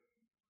church.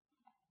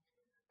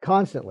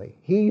 Constantly.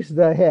 He's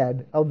the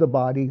head of the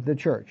body, the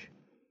church.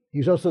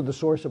 He's also the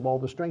source of all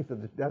the strength.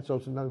 That's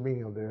also another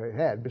meaning of the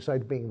head,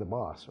 besides being the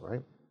boss,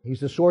 right? He's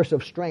the source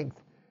of strength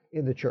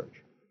in the church.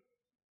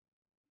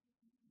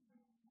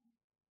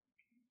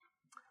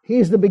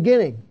 He's the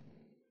beginning,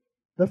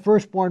 the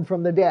firstborn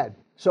from the dead.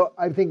 So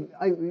I think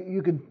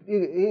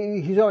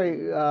he's already,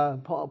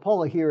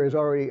 Paula here is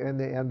already, and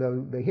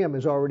the hymn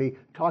has already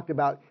talked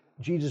about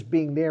Jesus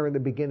being there in the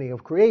beginning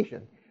of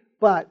creation.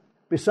 But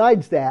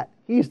besides that,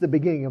 He's the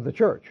beginning of the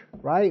church,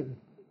 right?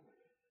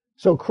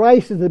 So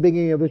Christ is the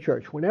beginning of the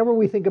church. Whenever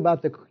we think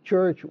about the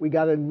church, we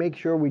got to make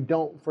sure we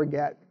don't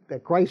forget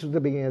that Christ is the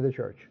beginning of the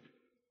church.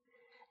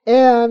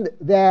 And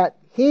that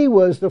He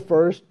was the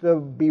first to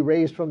be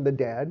raised from the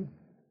dead,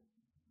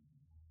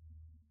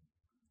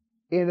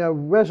 in a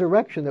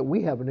resurrection that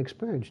we haven't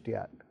experienced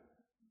yet.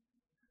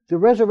 The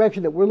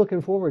resurrection that we're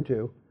looking forward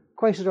to,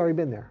 Christ has already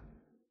been there.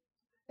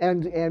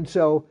 And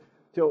so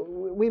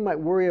we might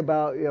worry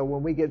about,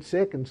 when we get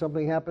sick and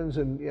something happens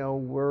and,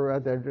 we're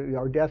at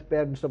our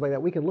deathbed and stuff like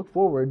that, we can look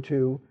forward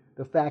to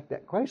the fact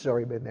that Christ has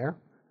already been there.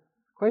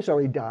 Christ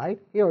already died.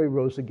 He already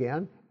rose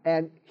again.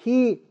 And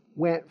He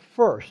went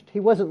first. He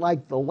wasn't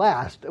like the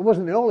last. It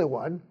wasn't the only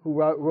one who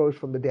rose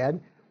from the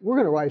dead. We're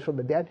going to rise from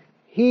the dead.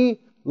 He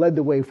led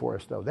the way for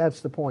us, though. That's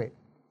the point.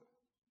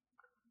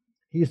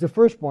 He's the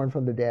firstborn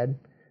from the dead,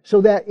 so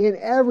that in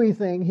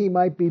everything He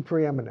might be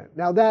preeminent.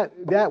 Now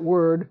that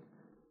word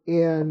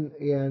in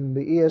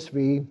the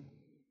ESV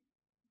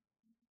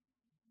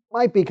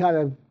might be kind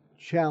of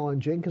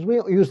challenging because we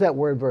don't use that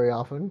word very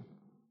often.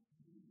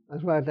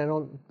 That's why I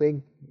don't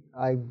think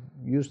I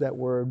use that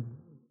word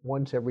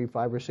once every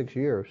 5 or 6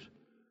 years,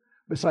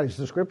 besides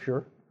the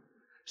Scripture.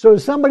 So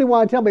does somebody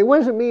want to tell me, what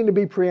does it mean to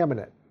be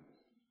preeminent?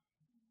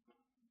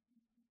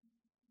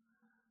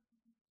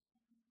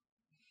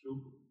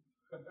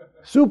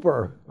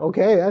 Super.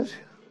 Okay, that's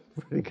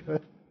pretty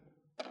good.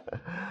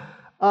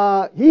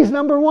 He's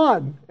number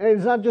one. And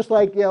it's not just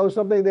like,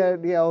 something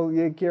that,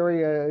 you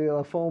carry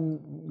a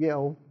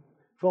foam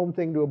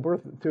thing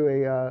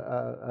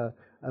to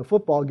a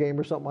football game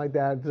or something like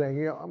that,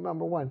 saying, I'm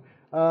number one.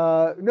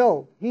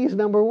 No, He's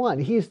number one.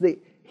 He is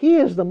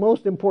the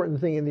most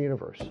important thing in the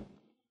universe.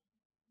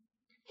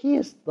 He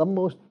is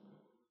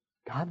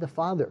God the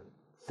Father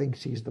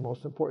thinks He's the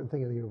most important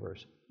thing in the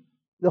universe.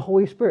 The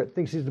Holy Spirit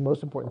thinks He's the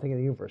most important thing in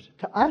the universe.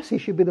 To us, He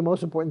should be the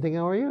most important thing in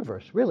our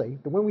universe, really.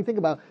 When we think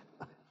about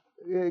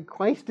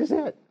Christ is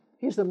it.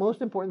 He's the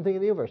most important thing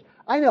in the universe.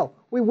 I know,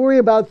 we worry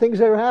about things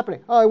that are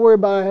happening. Oh, I worry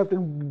about I have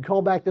to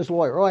call back this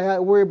lawyer. Oh, I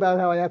worry about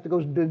how I have to go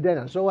to the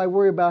dentist. Oh, I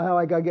worry about how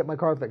I got to get my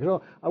car fixed.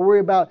 Oh, I worry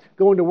about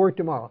going to work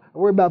tomorrow. I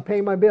worry about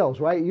paying my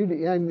bills, right?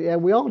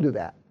 And we all do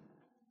that.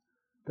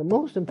 The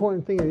most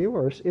important thing in the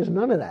universe is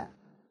none of that.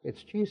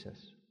 It's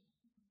Jesus.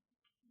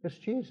 It's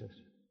Jesus.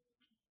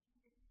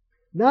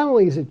 Not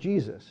only is it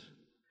Jesus,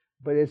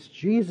 but it's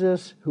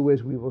Jesus who,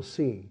 as we will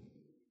see,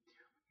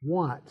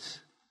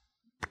 wants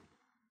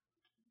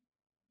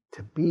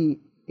to be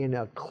in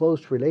a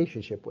close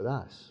relationship with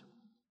us.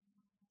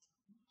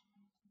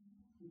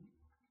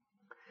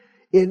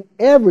 In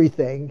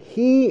everything,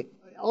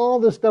 all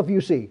the stuff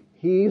you see,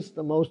 He's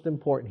the most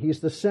important.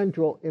 He's the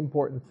central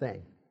important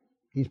thing.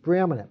 He's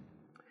preeminent.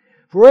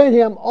 For in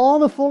Him all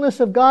the fullness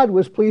of God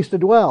was pleased to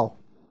dwell.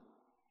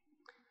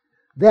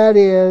 That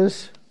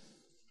is,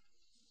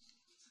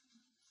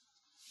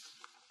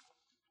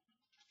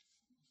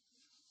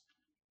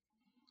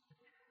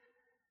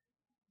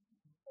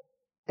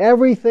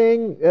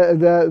 Everything,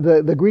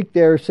 the Greek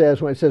there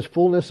says, when it says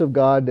fullness of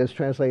God, that's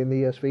translated in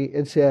the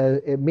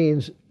ESV, it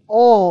means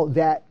all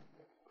that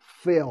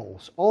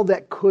fills, all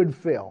that could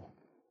fill,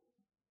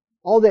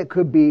 all that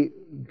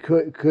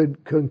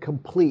could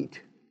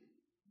complete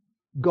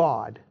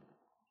God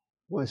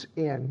was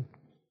in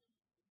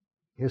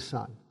His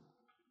Son.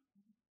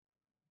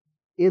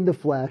 In the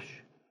flesh,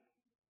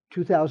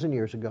 2,000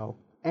 years ago,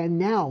 and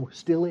now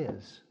still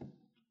is.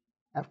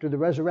 After the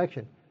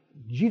resurrection,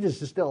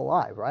 Jesus is still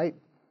alive, right?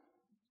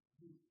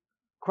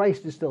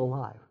 Christ is still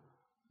alive.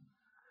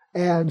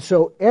 And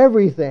so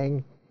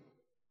everything,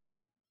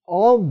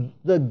 all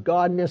the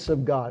godness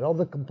of God, all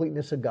the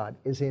completeness of God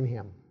is in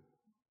Him.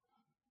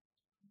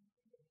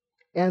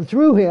 And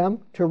through Him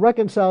to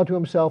reconcile to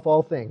Himself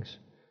all things.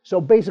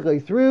 So basically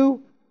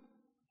through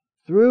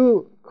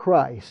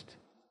Christ,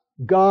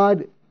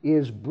 God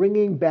is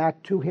bringing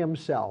back to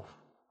Himself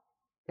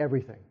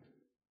everything,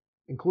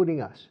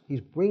 including us.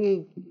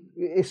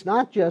 It's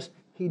not just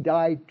He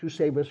died to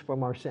save us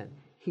from our sin.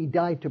 He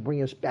died to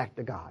bring us back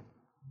to God.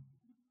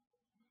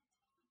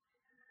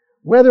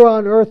 Whether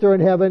on earth or in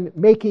heaven,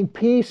 making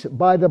peace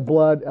by the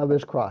blood of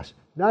His cross.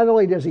 Not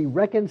only does He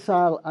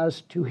reconcile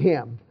us to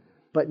Him,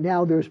 but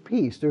now there's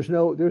peace. There's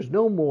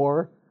no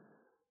more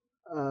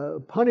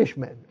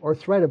punishment or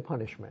threat of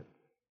punishment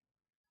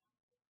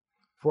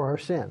for our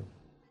sin.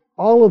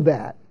 All of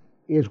that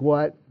is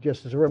what,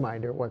 just as a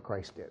reminder, what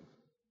Christ did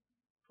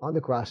on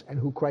the cross and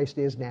who Christ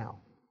is now.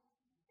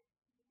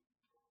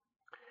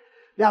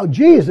 Now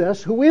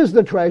Jesus, who is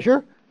the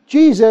treasure,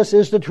 Jesus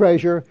is the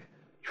treasure,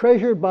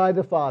 treasured by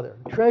the Father,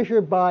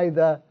 treasured by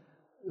the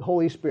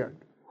Holy Spirit,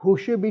 who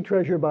should be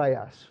treasured by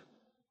us,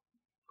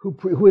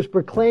 who is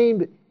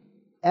proclaimed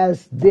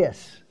as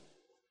this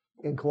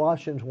in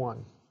Colossians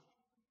 1.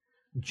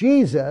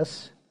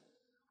 Jesus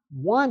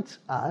wants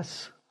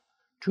us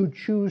to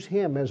choose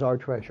Him as our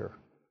treasure.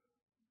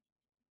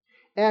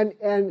 And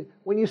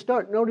when you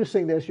start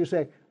noticing this, you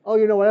say, oh,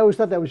 you know what, I always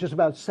thought that was just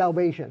about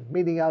salvation,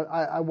 meaning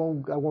I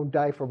won't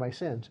die for my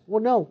sins.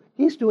 Well, no,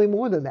 He's doing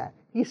more than that.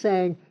 He's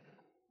saying,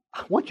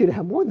 I want you to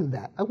have more than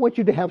that. I want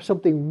you to have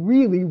something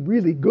really,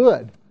 really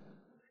good.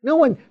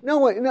 No,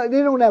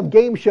 they don't have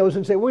game shows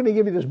and say, we're going to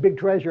give you this big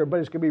treasure, but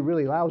it's going to be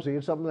really lousy.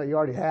 It's something that you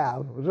already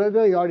have. It's something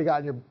that you already got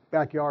in your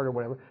backyard or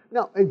whatever.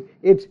 No,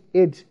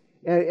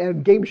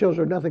 and game shows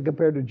are nothing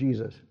compared to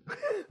Jesus.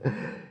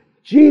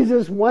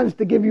 Jesus wants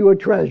to give you a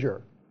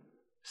treasure.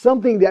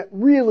 Something that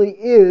really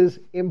is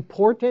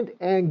important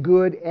and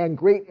good and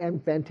great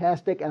and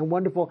fantastic and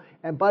wonderful.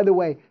 And by the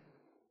way,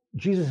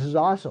 Jesus is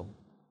awesome.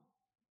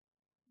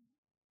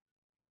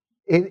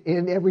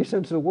 In every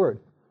sense of the word.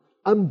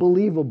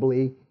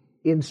 Unbelievably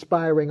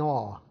inspiring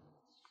awe.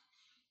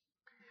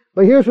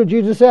 But here's what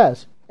Jesus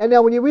says. And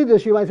now when you read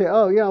this, you might say,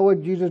 oh, you know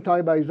what Jesus is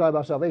talking about? He's talking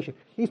about salvation.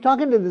 He's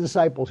talking to the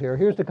disciples here.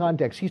 Here's the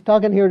context. He's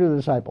talking here to the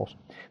disciples.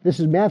 This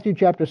is Matthew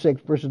chapter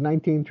 6, verses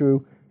 19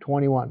 through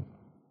 21.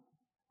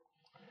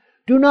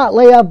 Do not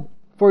lay up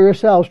for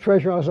yourselves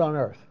treasures on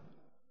earth,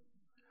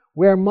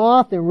 where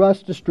moth and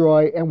rust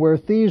destroy, and where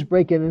thieves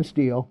break in and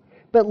steal,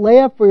 but lay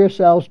up for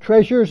yourselves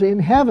treasures in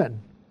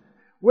heaven,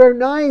 where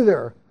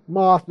neither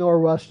moth nor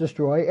rust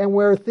destroy, and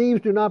where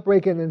thieves do not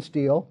break in and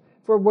steal.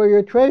 For where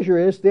your treasure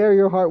is, there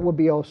your heart will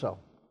be also.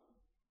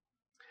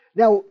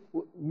 Now,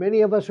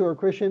 many of us who are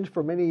Christians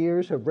for many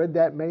years have read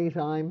that many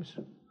times,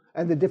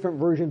 and the different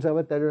versions of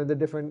it that are in the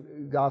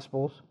different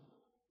Gospels.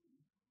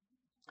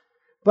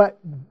 But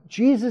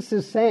Jesus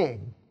is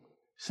saying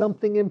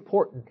something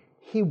important.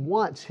 He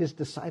wants His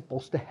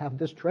disciples to have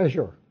this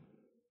treasure.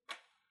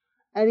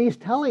 And He's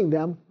telling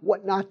them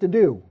what not to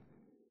do.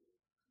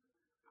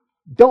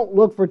 Don't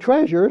look for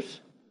treasures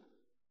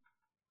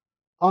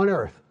on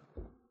earth.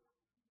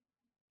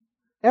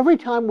 Every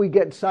time we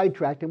get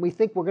sidetracked and we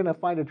think we're going to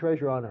find a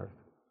treasure on earth.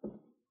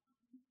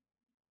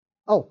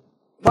 Oh,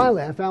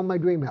 finally I found my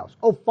dream house.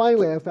 Oh,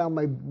 finally I found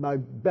my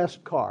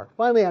best car.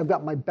 Finally I've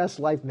got my best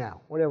life now,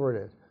 whatever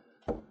it is.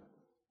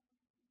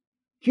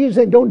 Jesus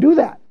said, don't do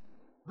that.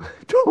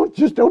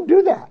 Don't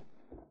do that.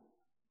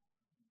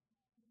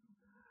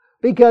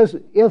 Because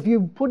if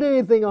you put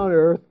anything on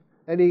earth,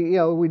 and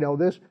we know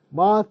this,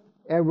 moth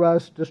and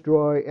rust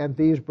destroy, and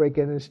thieves break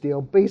in and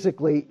steal.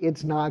 Basically,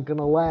 it's not going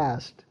to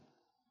last.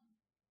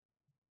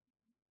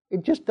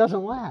 It just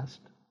doesn't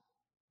last.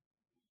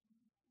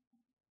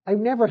 I've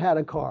never had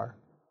a car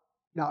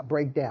not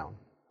break down.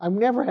 I've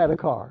never had a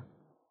car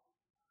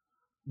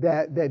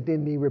that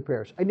didn't need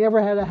repairs. I never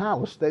had a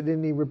house that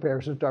didn't need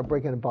repairs and start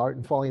breaking apart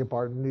and falling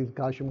apart and it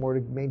cost you more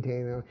to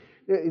maintain.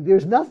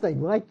 There's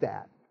nothing like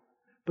that.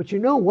 But you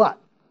know what?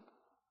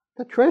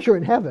 The treasure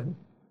in heaven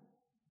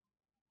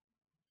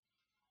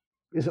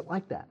isn't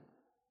like that.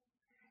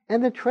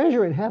 And the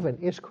treasure in heaven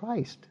is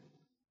Christ.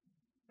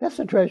 That's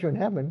the treasure in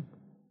heaven.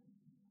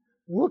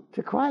 Look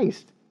to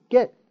Christ.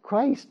 Get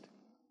Christ.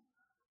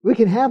 We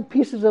can have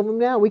pieces of Him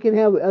now. We can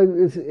have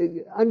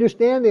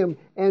understand Him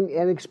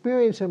and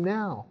experience Him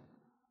now.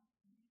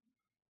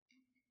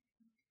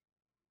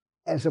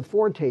 As a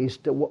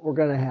foretaste of what we're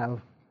going to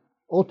have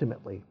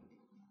ultimately.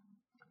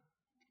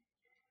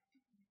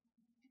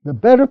 The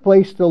better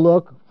place to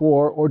look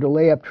for or to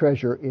lay up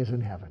treasure is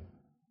in heaven.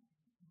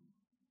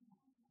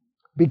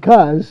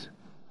 Because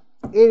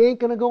it ain't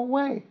going to go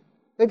away.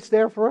 It's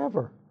there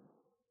forever.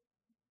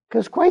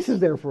 Because Christ is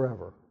there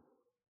forever.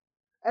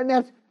 And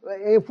that's,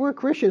 if we're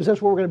Christians,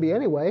 that's where we're going to be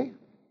anyway.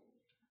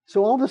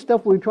 So all the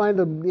stuff we're trying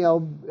to,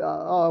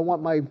 I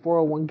want my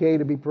 401k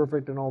to be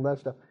perfect and all that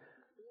stuff.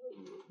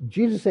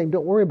 Jesus is saying,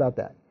 don't worry about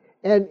that.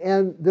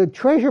 And the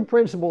treasure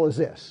principle is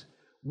this.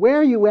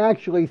 Where you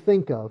actually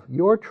think of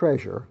your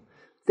treasure,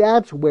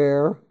 that's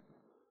where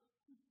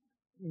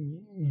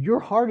your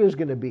heart is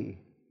going to be,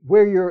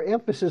 where your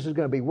emphasis is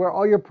going to be, where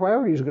all your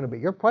priorities are going to be.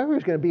 Your priority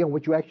is going to be on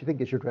what you actually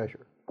think is your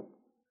treasure.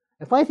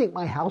 If I think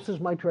my house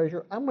is my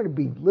treasure, I'm going to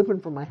be living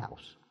for my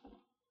house.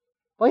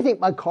 If I think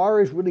my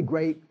car is really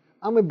great,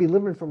 I'm going to be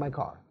living for my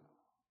car.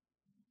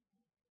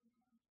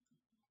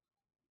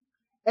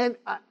 And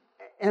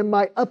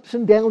my ups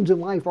and downs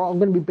in life are all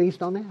going to be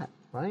based on that,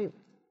 right?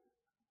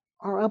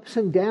 Our ups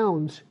and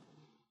downs,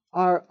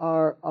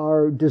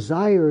 our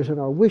desires and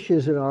our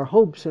wishes and our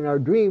hopes and our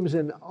dreams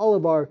and all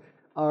of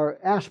our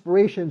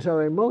aspirations,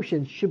 our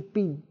emotions should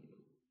be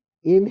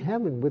in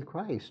heaven with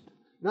Christ.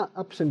 Not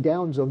ups and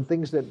downs on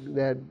things that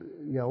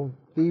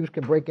thieves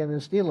can break in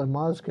and steal and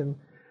moths can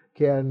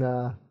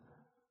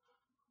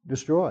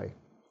destroy.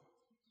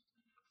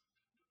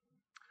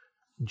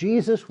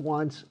 Jesus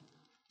wants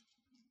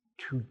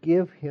to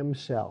give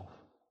himself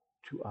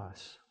to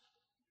us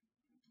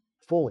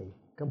fully,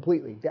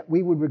 completely, that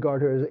we would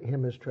regard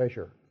him as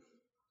treasure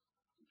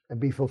and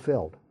be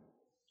fulfilled.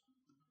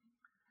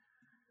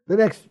 The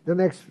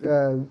next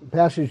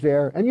passage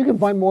there, and you can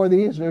find more of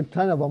these, there are a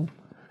ton of them.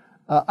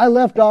 I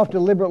left off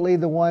deliberately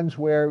the ones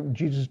where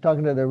Jesus is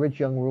talking to the rich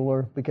young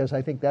ruler because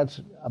I think that's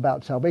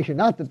about salvation.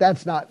 Not that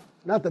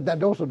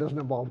that also doesn't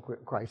involve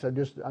Christ.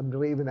 I'm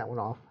leaving that one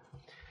off.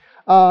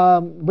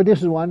 But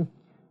this is one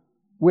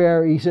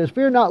where he says,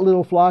 "Fear not,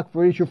 little flock,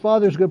 for it is your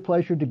Father's good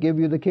pleasure to give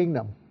you the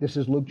kingdom." This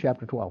is Luke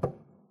chapter 12.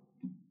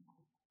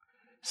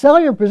 "Sell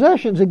your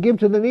possessions and give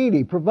to the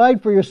needy.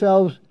 Provide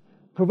yourselves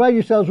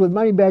with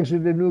money bags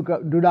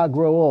that do not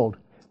grow old,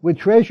 with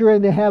treasure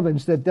in the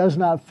heavens that does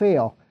not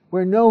fail,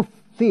 where no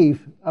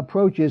thief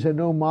approaches and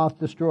no moth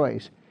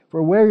destroys.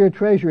 For where your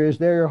treasure is,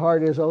 there your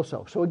heart is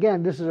also." So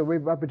again, this is a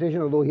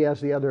repetition, although he has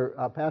the other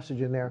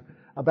passage in there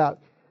about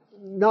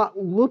not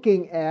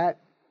looking at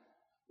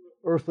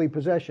earthly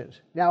possessions.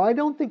 Now, I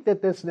don't think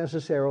that this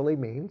necessarily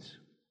means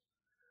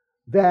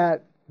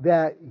that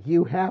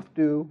you have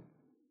to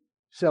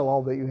sell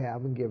all that you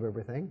have and give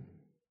everything,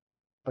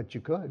 but you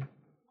could.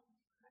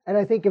 And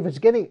I think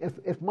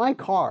if my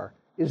car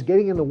is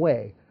getting in the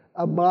way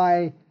of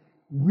my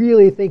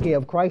really thinking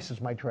of Christ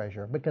as my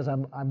treasure, because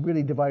I'm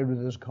really divided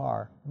with this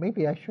car,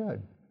 maybe I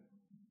should.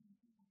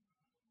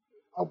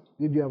 Oh,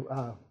 did you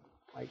have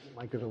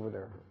mic is over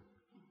there.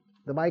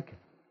 The mic?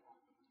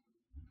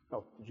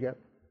 Oh, did you get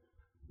it?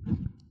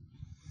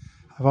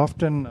 I've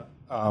often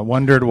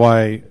wondered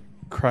why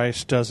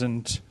Christ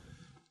doesn't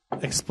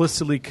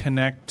explicitly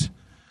connect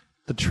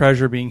the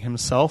treasure being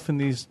himself in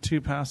these two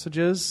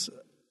passages,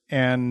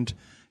 and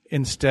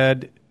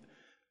instead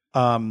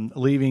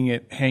leaving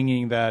it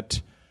hanging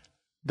that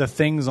the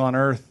things on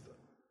earth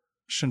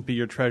shouldn't be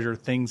your treasure,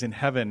 things in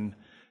heaven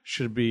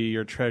should be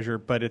your treasure,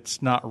 but it's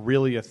not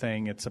really a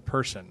thing, it's a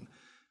person.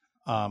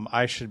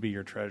 I should be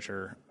your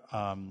treasure.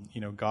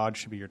 God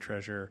should be your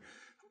treasure.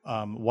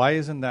 Why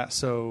isn't that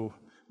so?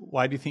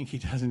 Why do you think he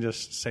doesn't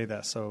just say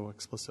that so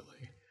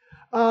explicitly?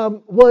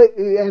 Well,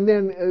 and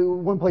then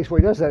one place where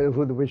he does that is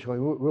with the rich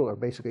ruler.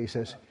 Basically,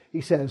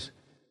 he says,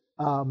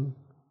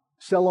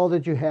 sell all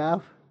that you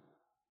have,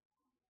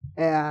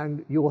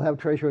 and you will have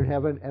treasure in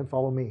heaven, and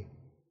follow me.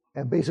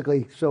 And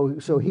basically,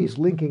 so he's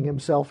linking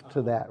himself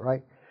to that,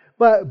 right?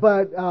 But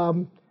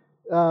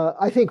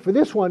I think for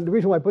this one, the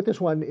reason why I put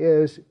this one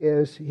is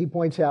he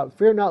points out,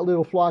 "Fear not,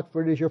 little flock,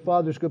 for it is your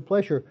Father's good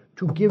pleasure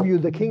to give you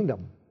the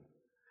kingdom."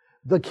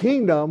 The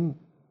kingdom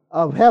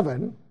of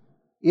heaven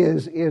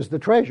is the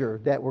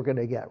treasure that we're going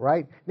to get,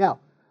 right? Now,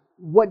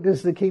 what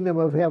does the kingdom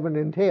of heaven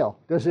entail?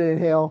 Does it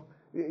entail,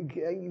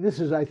 this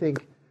is, I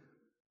think,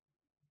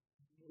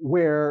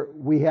 where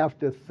we have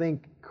to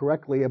think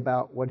correctly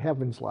about what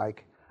heaven's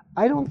like.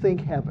 I don't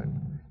think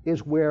heaven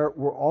is where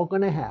we're all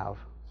going to have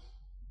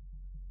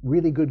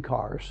really good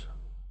cars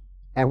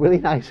and really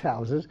nice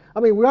houses. I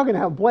mean, we're all going to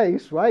have a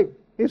place, right?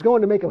 He's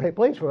going to make a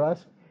place for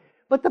us.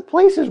 But the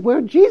place is where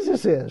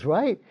Jesus is,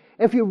 right?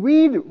 If you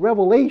read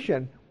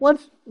Revelation,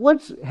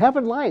 what's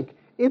heaven like?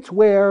 It's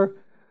where,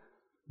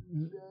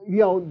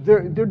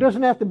 there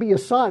doesn't have to be a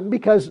sun,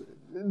 because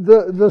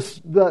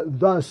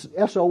the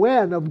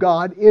S-O-N of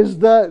God is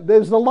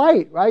the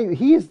light, right?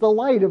 He's the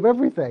light of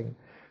everything.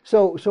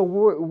 So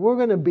we're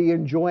going to be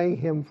enjoying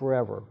him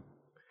forever.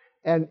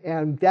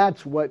 And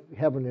that's what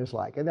heaven is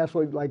like. And that's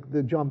what, like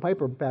the John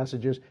Piper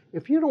passages,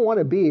 if you don't want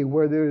to be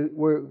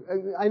where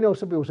I know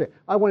some people say,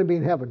 I want to be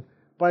in heaven,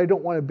 but I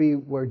don't want to be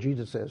where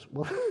Jesus is.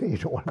 Well, you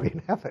don't want to be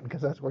in heaven,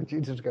 because that's where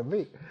Jesus is going to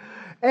be.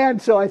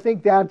 And so I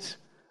think that's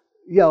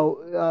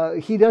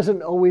he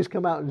doesn't always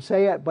come out and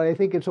say it, but I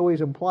think it's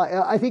always implied.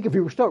 I think if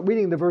you start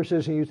reading the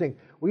verses and you think,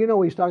 well, you know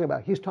what he's talking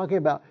about. He's talking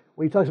about,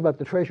 when he talks about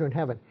the treasure in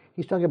heaven,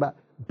 he's talking about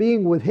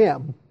being with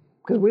him,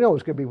 because we know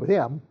it's going to be with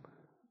him,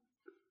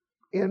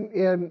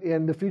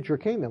 in the future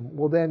kingdom.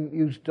 Well, then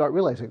you start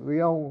realizing,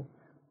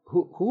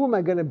 who am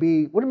I going to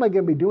be, what am I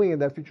going to be doing in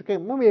that future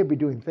kingdom? Well, maybe I'll be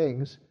doing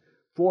things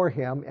for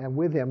him and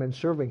with him and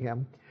serving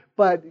him.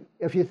 But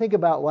if you think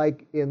about,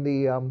 like in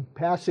the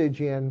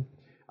passage in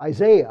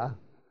Isaiah,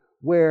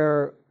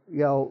 where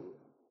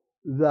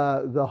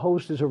the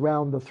host is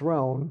around the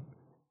throne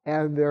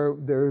and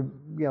they're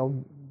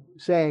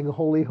saying,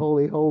 holy,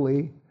 holy,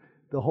 holy,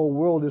 the whole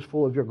world is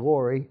full of your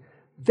glory.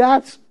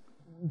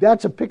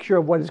 That's a picture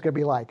of what it's going to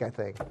be like, I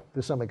think,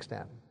 to some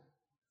extent.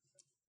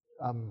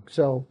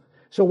 So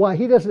while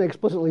he doesn't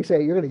explicitly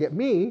say you're going to get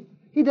me,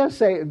 he does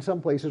say it in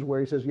some places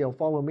where he says,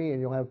 follow me and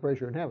you'll have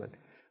treasure in heaven.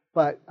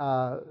 But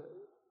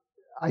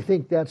I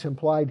think that's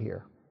implied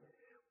here.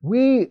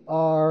 We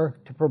are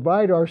to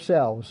provide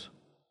ourselves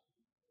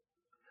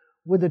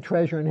with a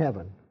treasure in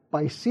heaven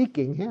by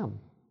seeking him.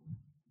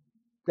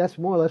 That's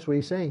more or less what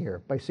he's saying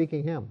here, by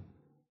seeking him.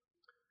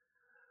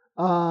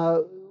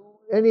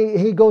 And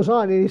he goes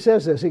on and he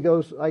says this. He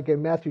goes like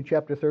in Matthew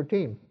chapter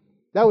 13.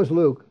 That was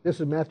Luke. This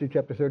is Matthew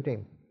chapter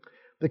 13.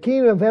 The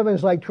kingdom of heaven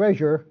is like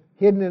treasure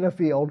hidden in a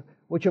field,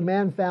 which a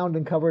man found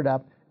and covered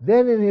up.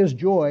 Then in his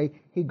joy,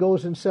 he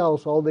goes and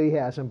sells all that he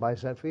has and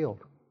buys that field.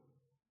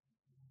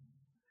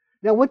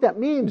 Now, what that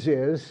means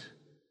is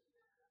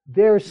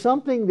there's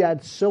something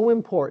that's so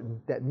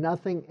important that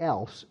nothing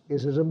else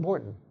is as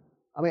important.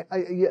 I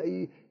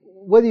mean,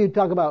 whether you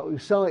talk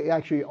about selling,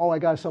 actually, I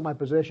got to sell my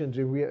possessions.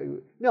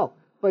 No,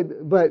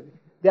 but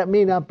that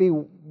may not be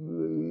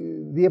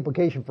the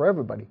implication for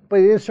everybody.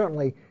 But it is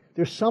certainly,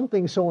 there's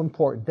something so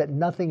important that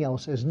nothing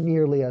else is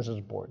nearly as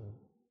important.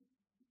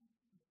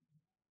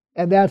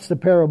 And that's the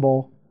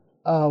parable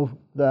of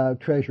the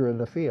treasure in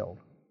the field.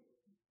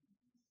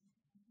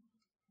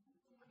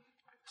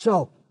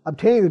 So,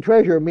 obtaining the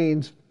treasure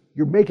means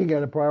you're making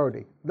it a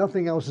priority.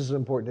 Nothing else is as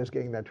important as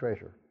getting that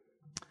treasure.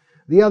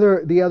 The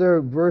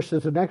other verse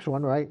is the next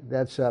one, right?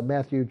 That's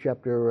Matthew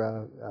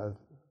chapter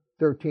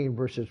 13,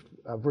 verse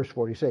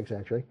 46,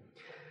 actually.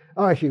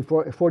 Oh, actually,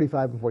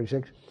 45 and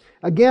 46.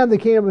 Again, the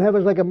kingdom of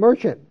heaven is like a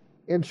merchant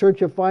in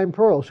search of fine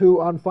pearls, who,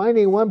 on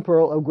finding one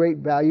pearl of great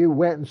value,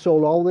 went and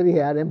sold all that he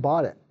had and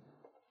bought it.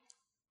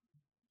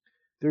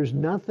 There's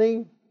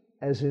nothing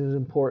as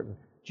important.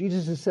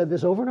 Jesus has said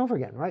this over and over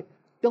again, right?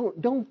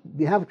 Don't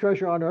have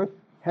treasure on earth,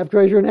 have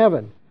treasure in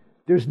heaven.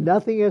 There's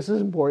nothing as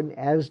important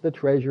as the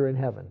treasure in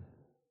heaven.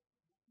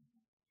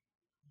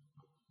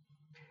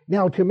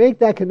 Now, to make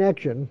that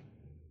connection,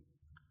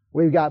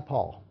 we've got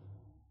Paul.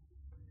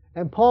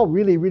 And Paul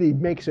really, really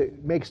makes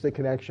the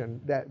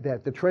connection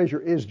that the treasure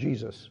is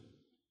Jesus.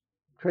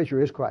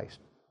 Treasure is Christ.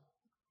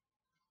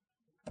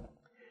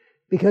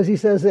 Because he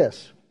says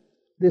this.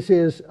 This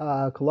is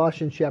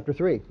Colossians chapter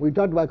 3. We've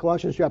talked about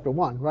Colossians chapter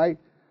 1, right?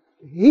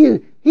 He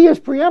is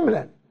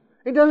preeminent.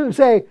 It doesn't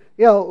say,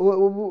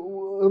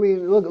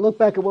 look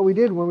back at what we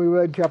did when we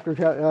read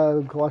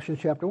Colossians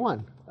chapter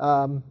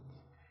 1.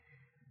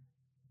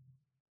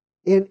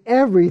 In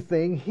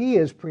everything, he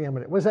is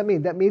preeminent. What does that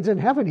mean? That means in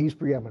heaven he's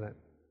preeminent.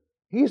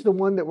 He's the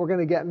one that we're going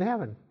to get in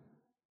heaven.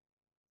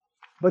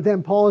 But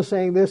then Paul is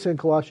saying this in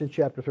Colossians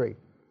chapter 3.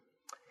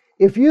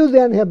 If you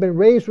then have been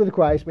raised with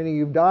Christ, meaning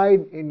you've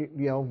died,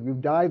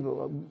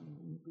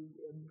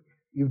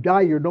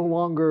 you're no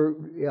longer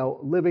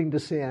living to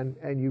sin,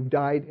 and you've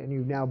died and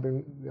you've now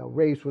been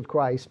raised with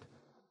Christ.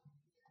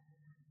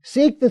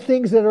 Seek the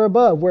things that are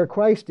above, where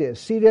Christ is,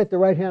 seated at the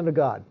right hand of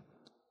God.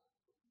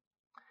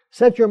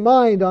 Set your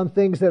mind on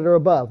things that are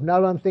above,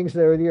 not on things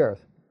that are the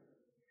earth.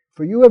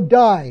 For you have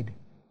died,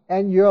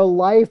 and your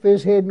life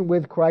is hidden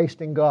with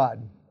Christ in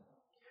God.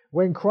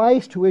 When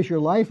Christ, who is your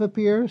life,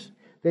 appears,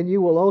 then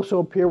you will also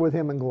appear with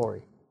him in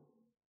glory.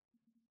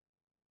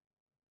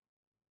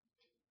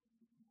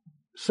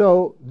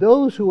 So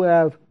those who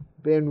have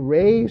been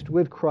raised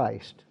with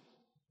Christ,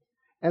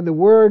 and the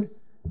word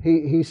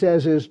he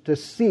says is to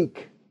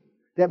seek.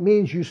 That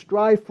means you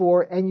strive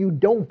for and you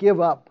don't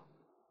give up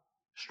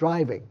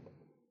striving.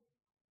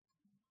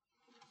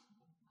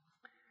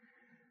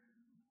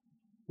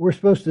 We're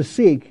supposed to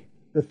seek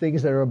the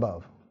things that are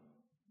above.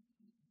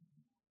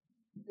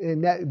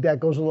 And that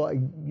goes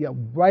along,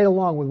 right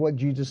along with what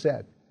Jesus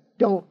said.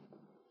 Don't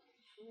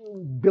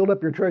build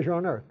up your treasure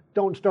on earth.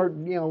 Don't start,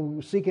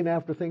 seeking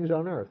after things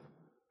on earth.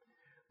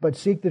 But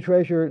seek the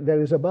treasure that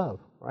is above,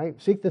 right?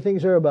 Seek the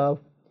things that are above,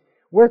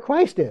 where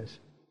Christ is.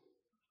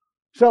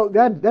 So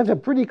that's a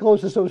pretty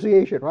close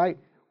association, right?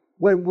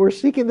 When we're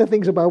seeking the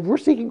things above, we're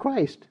seeking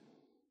Christ.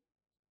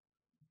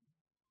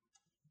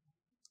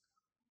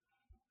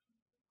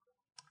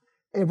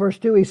 In verse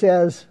 2 he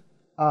says,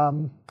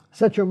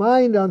 set your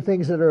mind on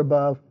things that are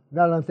above,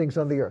 not on things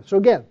on the earth. So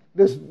again,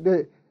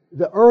 the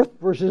earth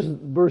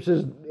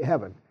versus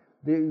heaven.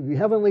 The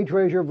heavenly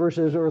treasure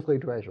versus earthly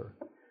treasure.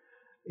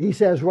 He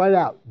says right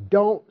out,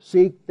 don't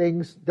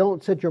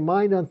set your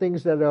mind on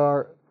things that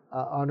are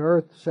on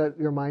earth, set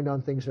your mind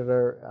on things that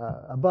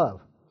are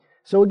above.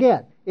 So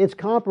again, it's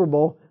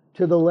comparable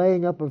to the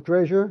laying up of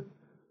treasure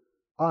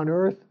on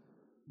earth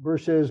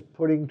versus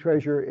putting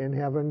treasure in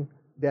heaven.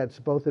 That's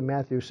both in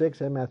Matthew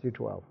 6 and Matthew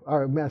 12,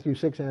 or Matthew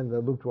 6 and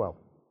Luke 12.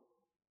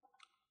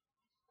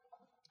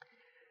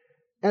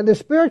 And the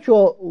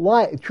spiritual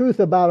truth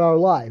about our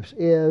lives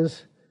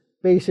is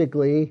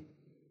basically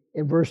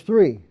in verse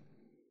 3.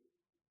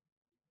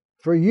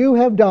 For you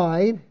have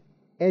died,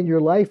 and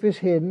your life is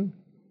hidden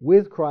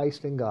with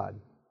Christ in God.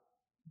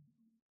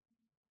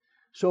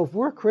 So if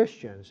we're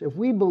Christians, if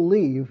we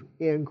believe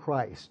in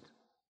Christ,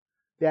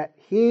 that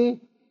He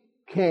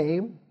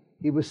came,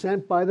 He was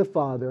sent by the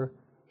Father,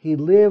 He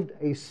lived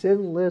a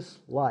sinless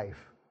life.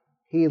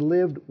 He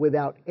lived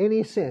without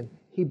any sin.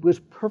 He was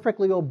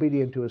perfectly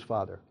obedient to His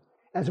Father.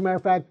 As a matter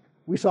of fact,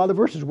 we saw the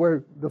verses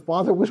where the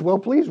Father was well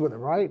pleased with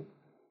Him, right?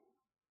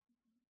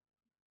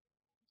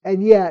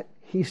 And yet,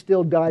 He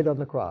still died on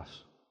the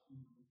cross.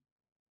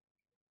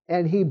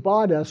 And He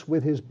bought us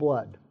with His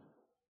blood.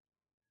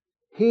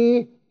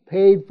 He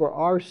paid for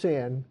our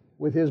sin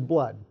with His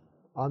blood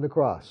on the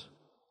cross.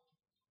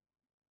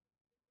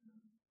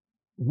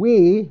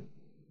 We,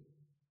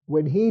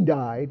 when He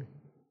died,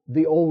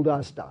 the old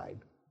us died.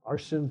 Our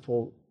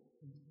sinful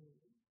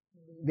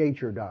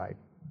nature died.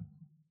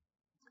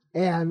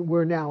 And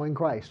we're now in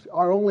Christ.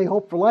 Our only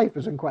hope for life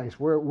is in Christ.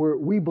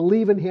 We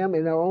believe in Him,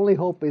 and our only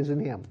hope is in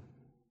Him.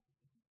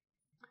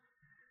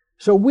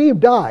 So we've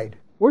died.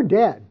 We're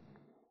dead.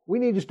 We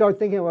need to start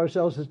thinking of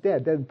ourselves as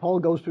dead. Then Paul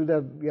goes through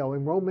that,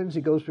 in Romans.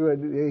 He goes through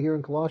it here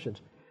in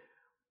Colossians.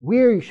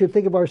 We should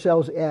think of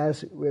ourselves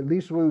as, at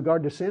least with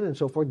regard to sin and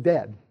so forth,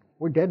 dead.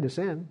 We're dead to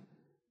sin.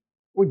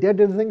 We're dead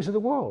to the things of the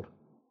world.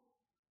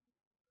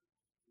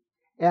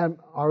 And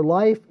our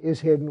life is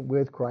hidden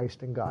with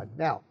Christ in God.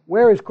 Now,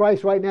 where is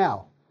Christ right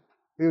now?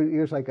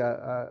 Here's like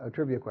a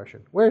trivia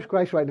question. Where is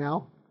Christ right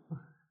now?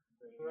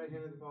 Right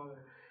hand of the Father.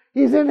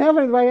 He's in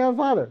heaven, right hand of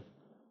the Father.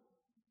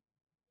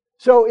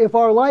 So if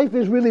our life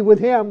is really with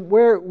Him,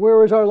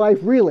 where is our life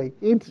really?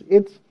 It's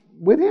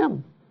with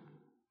Him.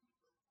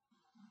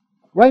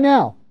 Right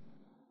now.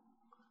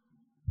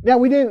 Now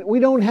we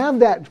don't have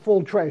that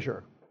full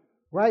treasure,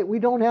 right? We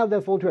don't have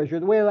that full treasure.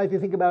 The way I like to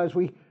think about it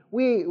is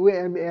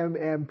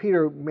and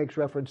Peter makes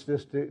reference to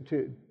this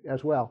to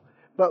as well.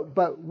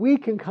 But we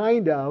can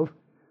kind of,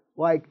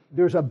 like,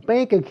 there's a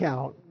bank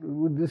account.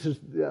 This is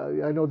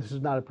I know this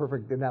is not a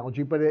perfect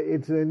analogy, but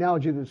it's an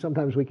analogy that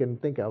sometimes we can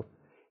think of.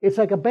 It's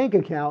like a bank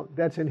account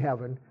that's in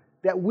heaven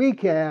that we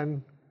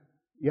can,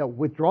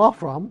 withdraw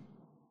from,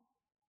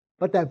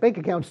 but that bank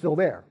account's still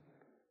there.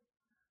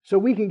 So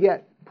we can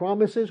get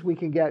promises. We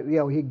can get,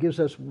 He gives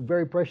us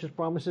very precious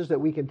promises that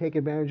we can take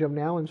advantage of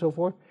now and so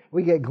forth.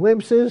 We get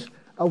glimpses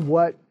of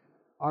what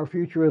our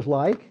future is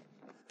like.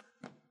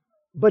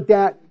 But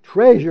that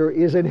treasure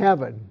is in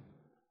heaven.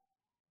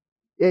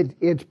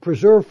 It's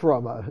preserved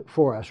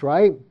for us,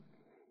 right?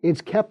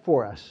 It's kept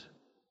for us.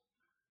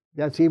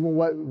 That's even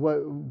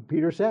what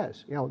Peter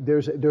says.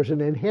 There's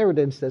an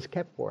inheritance that's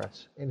kept for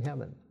us in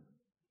heaven.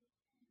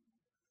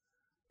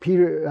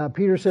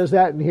 Peter says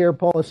that, and here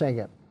Paul is saying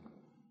it.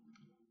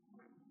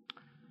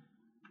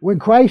 When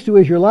Christ, who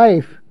is your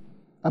life,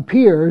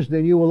 appears,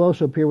 then you will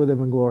also appear with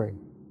Him in glory.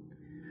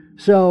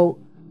 So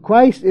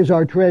Christ is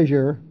our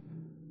treasure.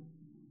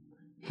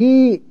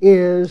 He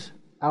is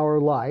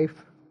our life.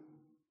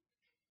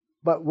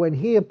 But when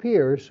He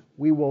appears,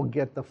 we will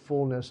get the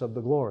fullness of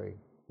the glory.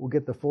 We'll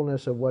get the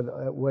fullness of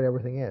what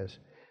everything is.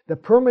 The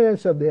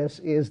permanence of this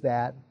is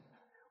that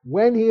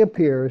when He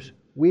appears,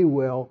 we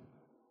will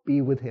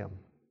be with Him.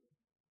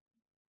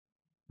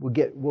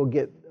 We'll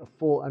get a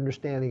full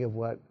understanding of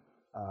what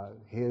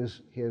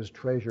His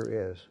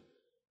treasure is.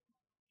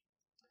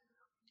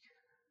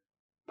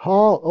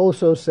 Paul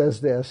also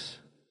says this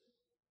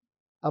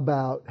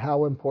about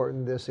how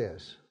important this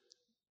is.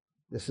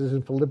 This is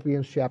in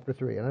Philippians chapter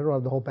 3. And I don't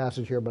have the whole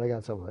passage here, but I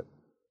got some of it.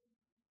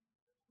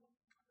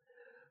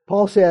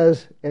 Paul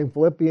says in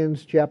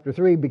Philippians chapter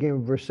 3, beginning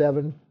with verse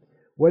 7,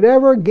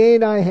 whatever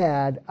gain I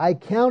had, I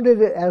counted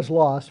it as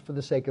loss for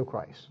the sake of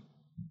Christ.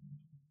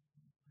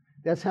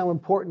 That's how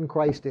important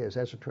Christ is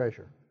as a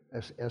treasure,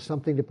 as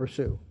something to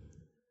pursue.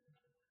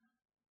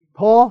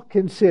 Paul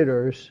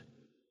considers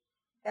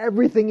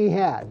everything he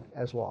had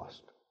as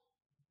lost.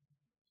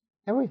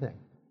 Everything.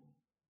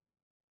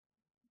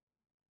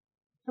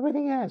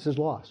 Everything he has is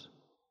lost.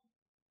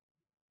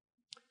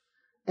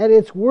 And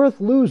it's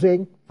worth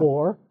losing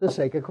for the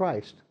sake of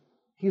Christ.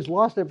 He's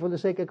lost it for the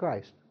sake of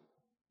Christ.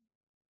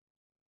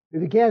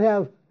 If you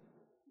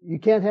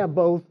can't have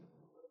both,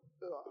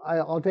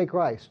 I'll take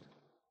Christ.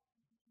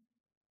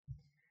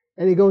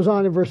 And he goes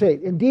on in verse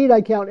 8, indeed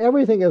I count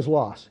everything as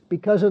loss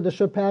because of the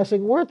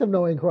surpassing worth of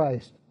knowing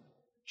Christ,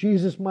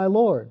 Jesus my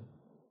Lord.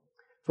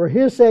 For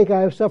His sake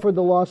I have suffered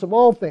the loss of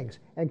all things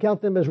and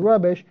count them as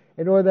rubbish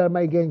in order that I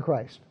may gain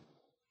Christ.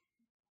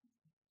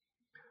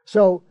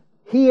 So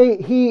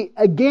he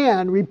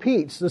again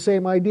repeats the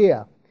same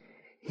idea.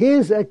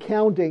 His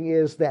accounting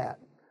is that,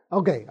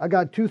 okay, I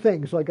got two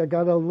things, like I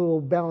got a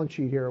little balance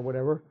sheet here or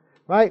whatever,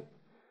 right?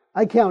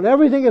 I count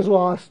everything as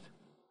lost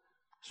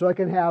so I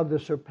can have the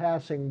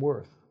surpassing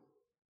worth.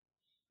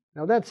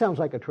 Now that sounds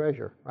like a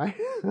treasure, right?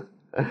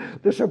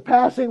 The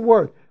surpassing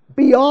worth.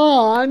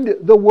 Beyond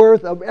the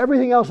worth of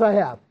everything else I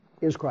have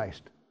is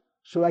Christ.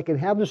 So I can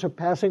have the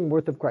surpassing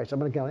worth of Christ. I'm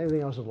going to count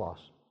everything else as loss.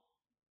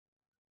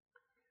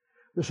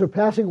 The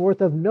surpassing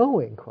worth of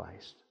knowing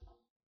Christ.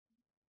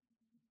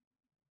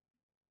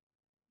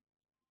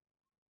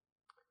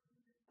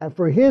 And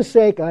for His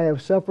sake I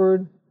have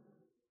suffered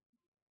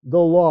the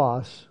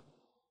loss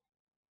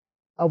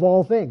of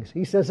all things.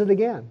 He says it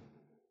again.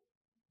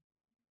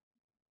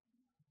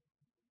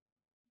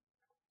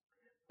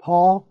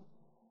 Paul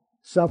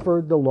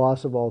suffered the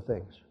loss of all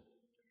things.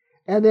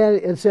 And then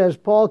it says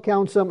Paul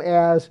counts them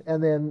as,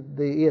 and then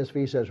the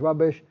ESV says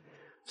rubbish.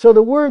 So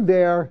the word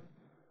there,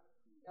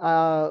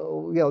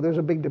 there's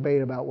a big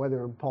debate about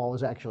whether Paul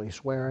is actually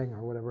swearing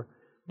or whatever.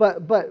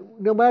 But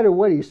no matter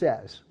what he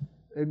says,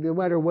 no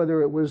matter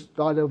whether it was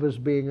thought of as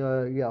being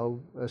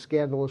a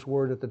scandalous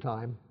word at the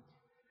time,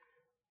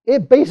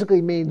 it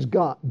basically means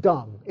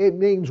dumb. It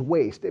means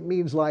waste. It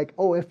means like,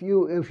 if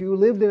you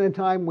lived in a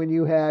time when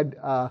you had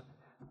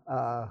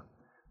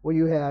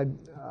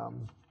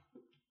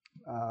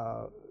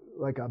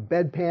like a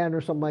bedpan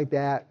or something like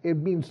that, it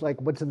means like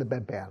what's in the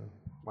bedpan,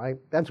 right?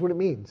 That's what it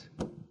means.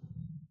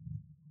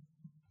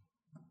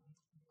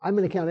 I'm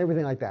going to count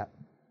everything like that.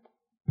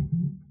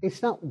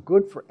 It's not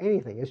good for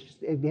anything.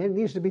 It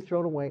needs to be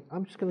thrown away.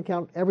 I'm just going to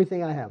count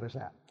everything I have as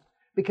that.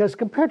 Because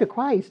compared to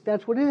Christ,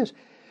 that's what it is.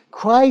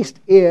 Christ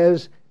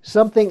is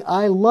something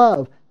I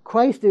love.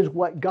 Christ is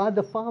what God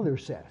the Father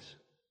says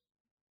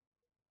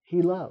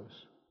He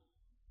loves,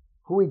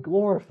 who He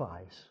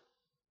glorifies,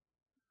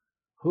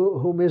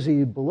 whom is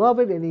He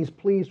beloved, and He's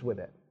pleased with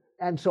it.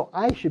 And so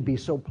I should be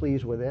so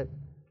pleased with it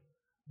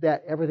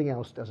that everything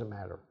else doesn't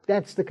matter.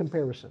 That's the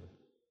comparison.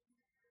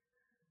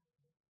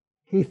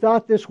 He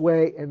thought this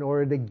way in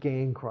order to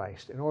gain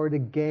Christ, in order to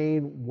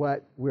gain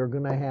what we're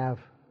going to have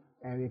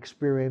and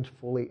experience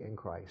fully in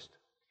Christ.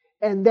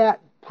 And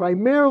that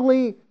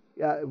primarily,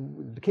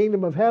 the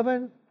kingdom of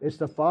heaven, it's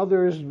the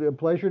Father's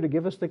pleasure to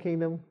give us the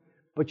kingdom.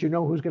 But you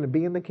know who's going to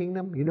be in the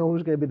kingdom? You know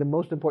who's going to be the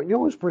most important? You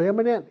know who's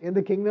preeminent in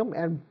the kingdom,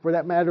 and for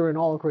that matter in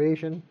all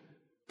creation?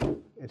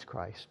 It's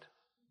Christ.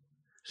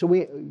 So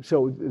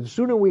the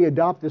sooner we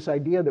adopt this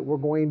idea that we're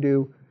going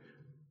to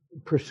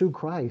pursue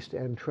Christ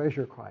and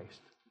treasure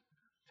Christ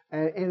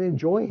and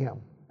enjoy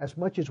Him as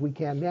much as we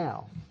can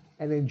now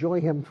and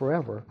enjoy Him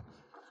forever,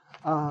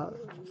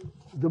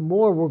 the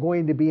more we're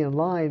going to be in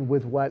line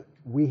with what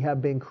we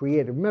have been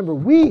created. Remember,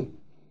 we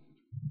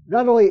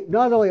not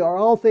only are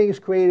all things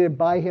created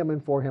by Him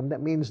and for Him,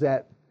 that means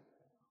that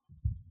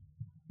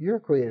you're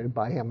created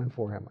by Him and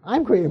for Him.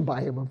 I'm created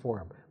by Him and for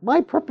Him. My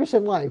purpose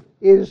in life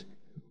is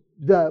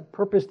the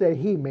purpose that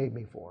He made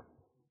me for.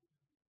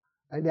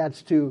 And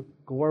that's to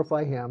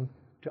glorify Him,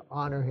 to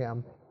honor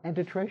Him, and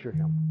to treasure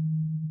Him,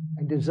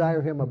 and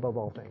desire Him above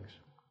all things.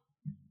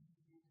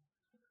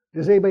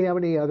 Does anybody have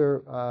any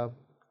other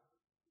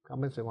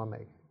comments they want to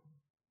make?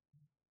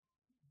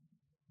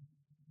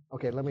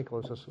 Okay, let me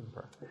close this in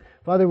prayer.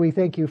 Father, we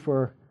thank You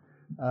for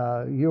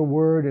Your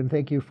word, and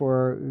thank You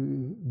for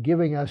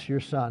giving us Your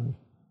Son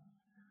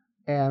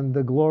and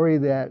the glory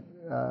that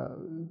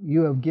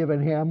You have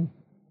given Him,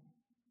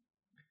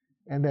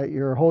 and that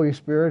Your Holy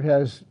Spirit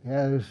has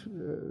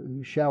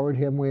showered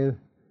Him with.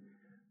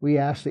 We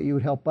ask that You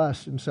would help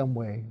us in some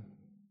way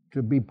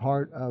to be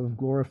part of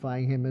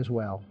glorifying Him as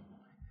well.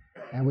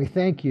 And we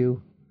thank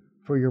You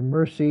for Your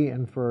mercy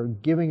and for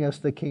giving us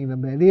the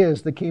kingdom that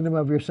is the kingdom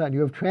of Your Son.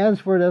 You have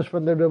transferred us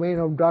from the domain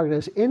of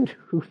darkness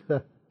into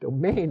the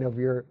domain of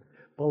Your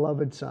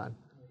beloved Son.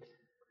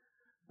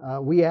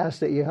 We ask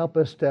that You help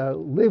us to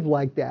live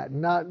like that,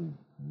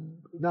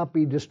 not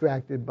be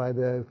distracted by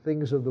the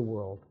things of the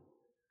world,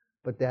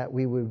 but that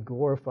we would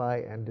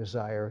glorify and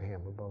desire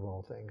Him above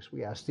all things.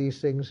 We ask these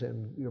things,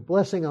 and Your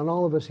blessing on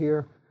all of us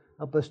here.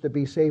 Help us to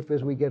be safe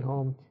as we get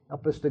home.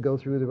 Help us to go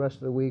through the rest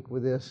of the week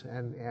with this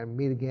and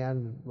meet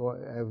again,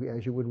 Lord,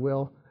 as You would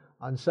will,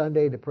 on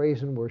Sunday to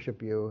praise and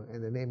worship You.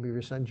 In the name of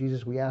Your Son,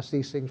 Jesus, we ask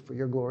these things for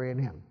Your glory in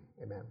Him.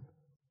 Amen.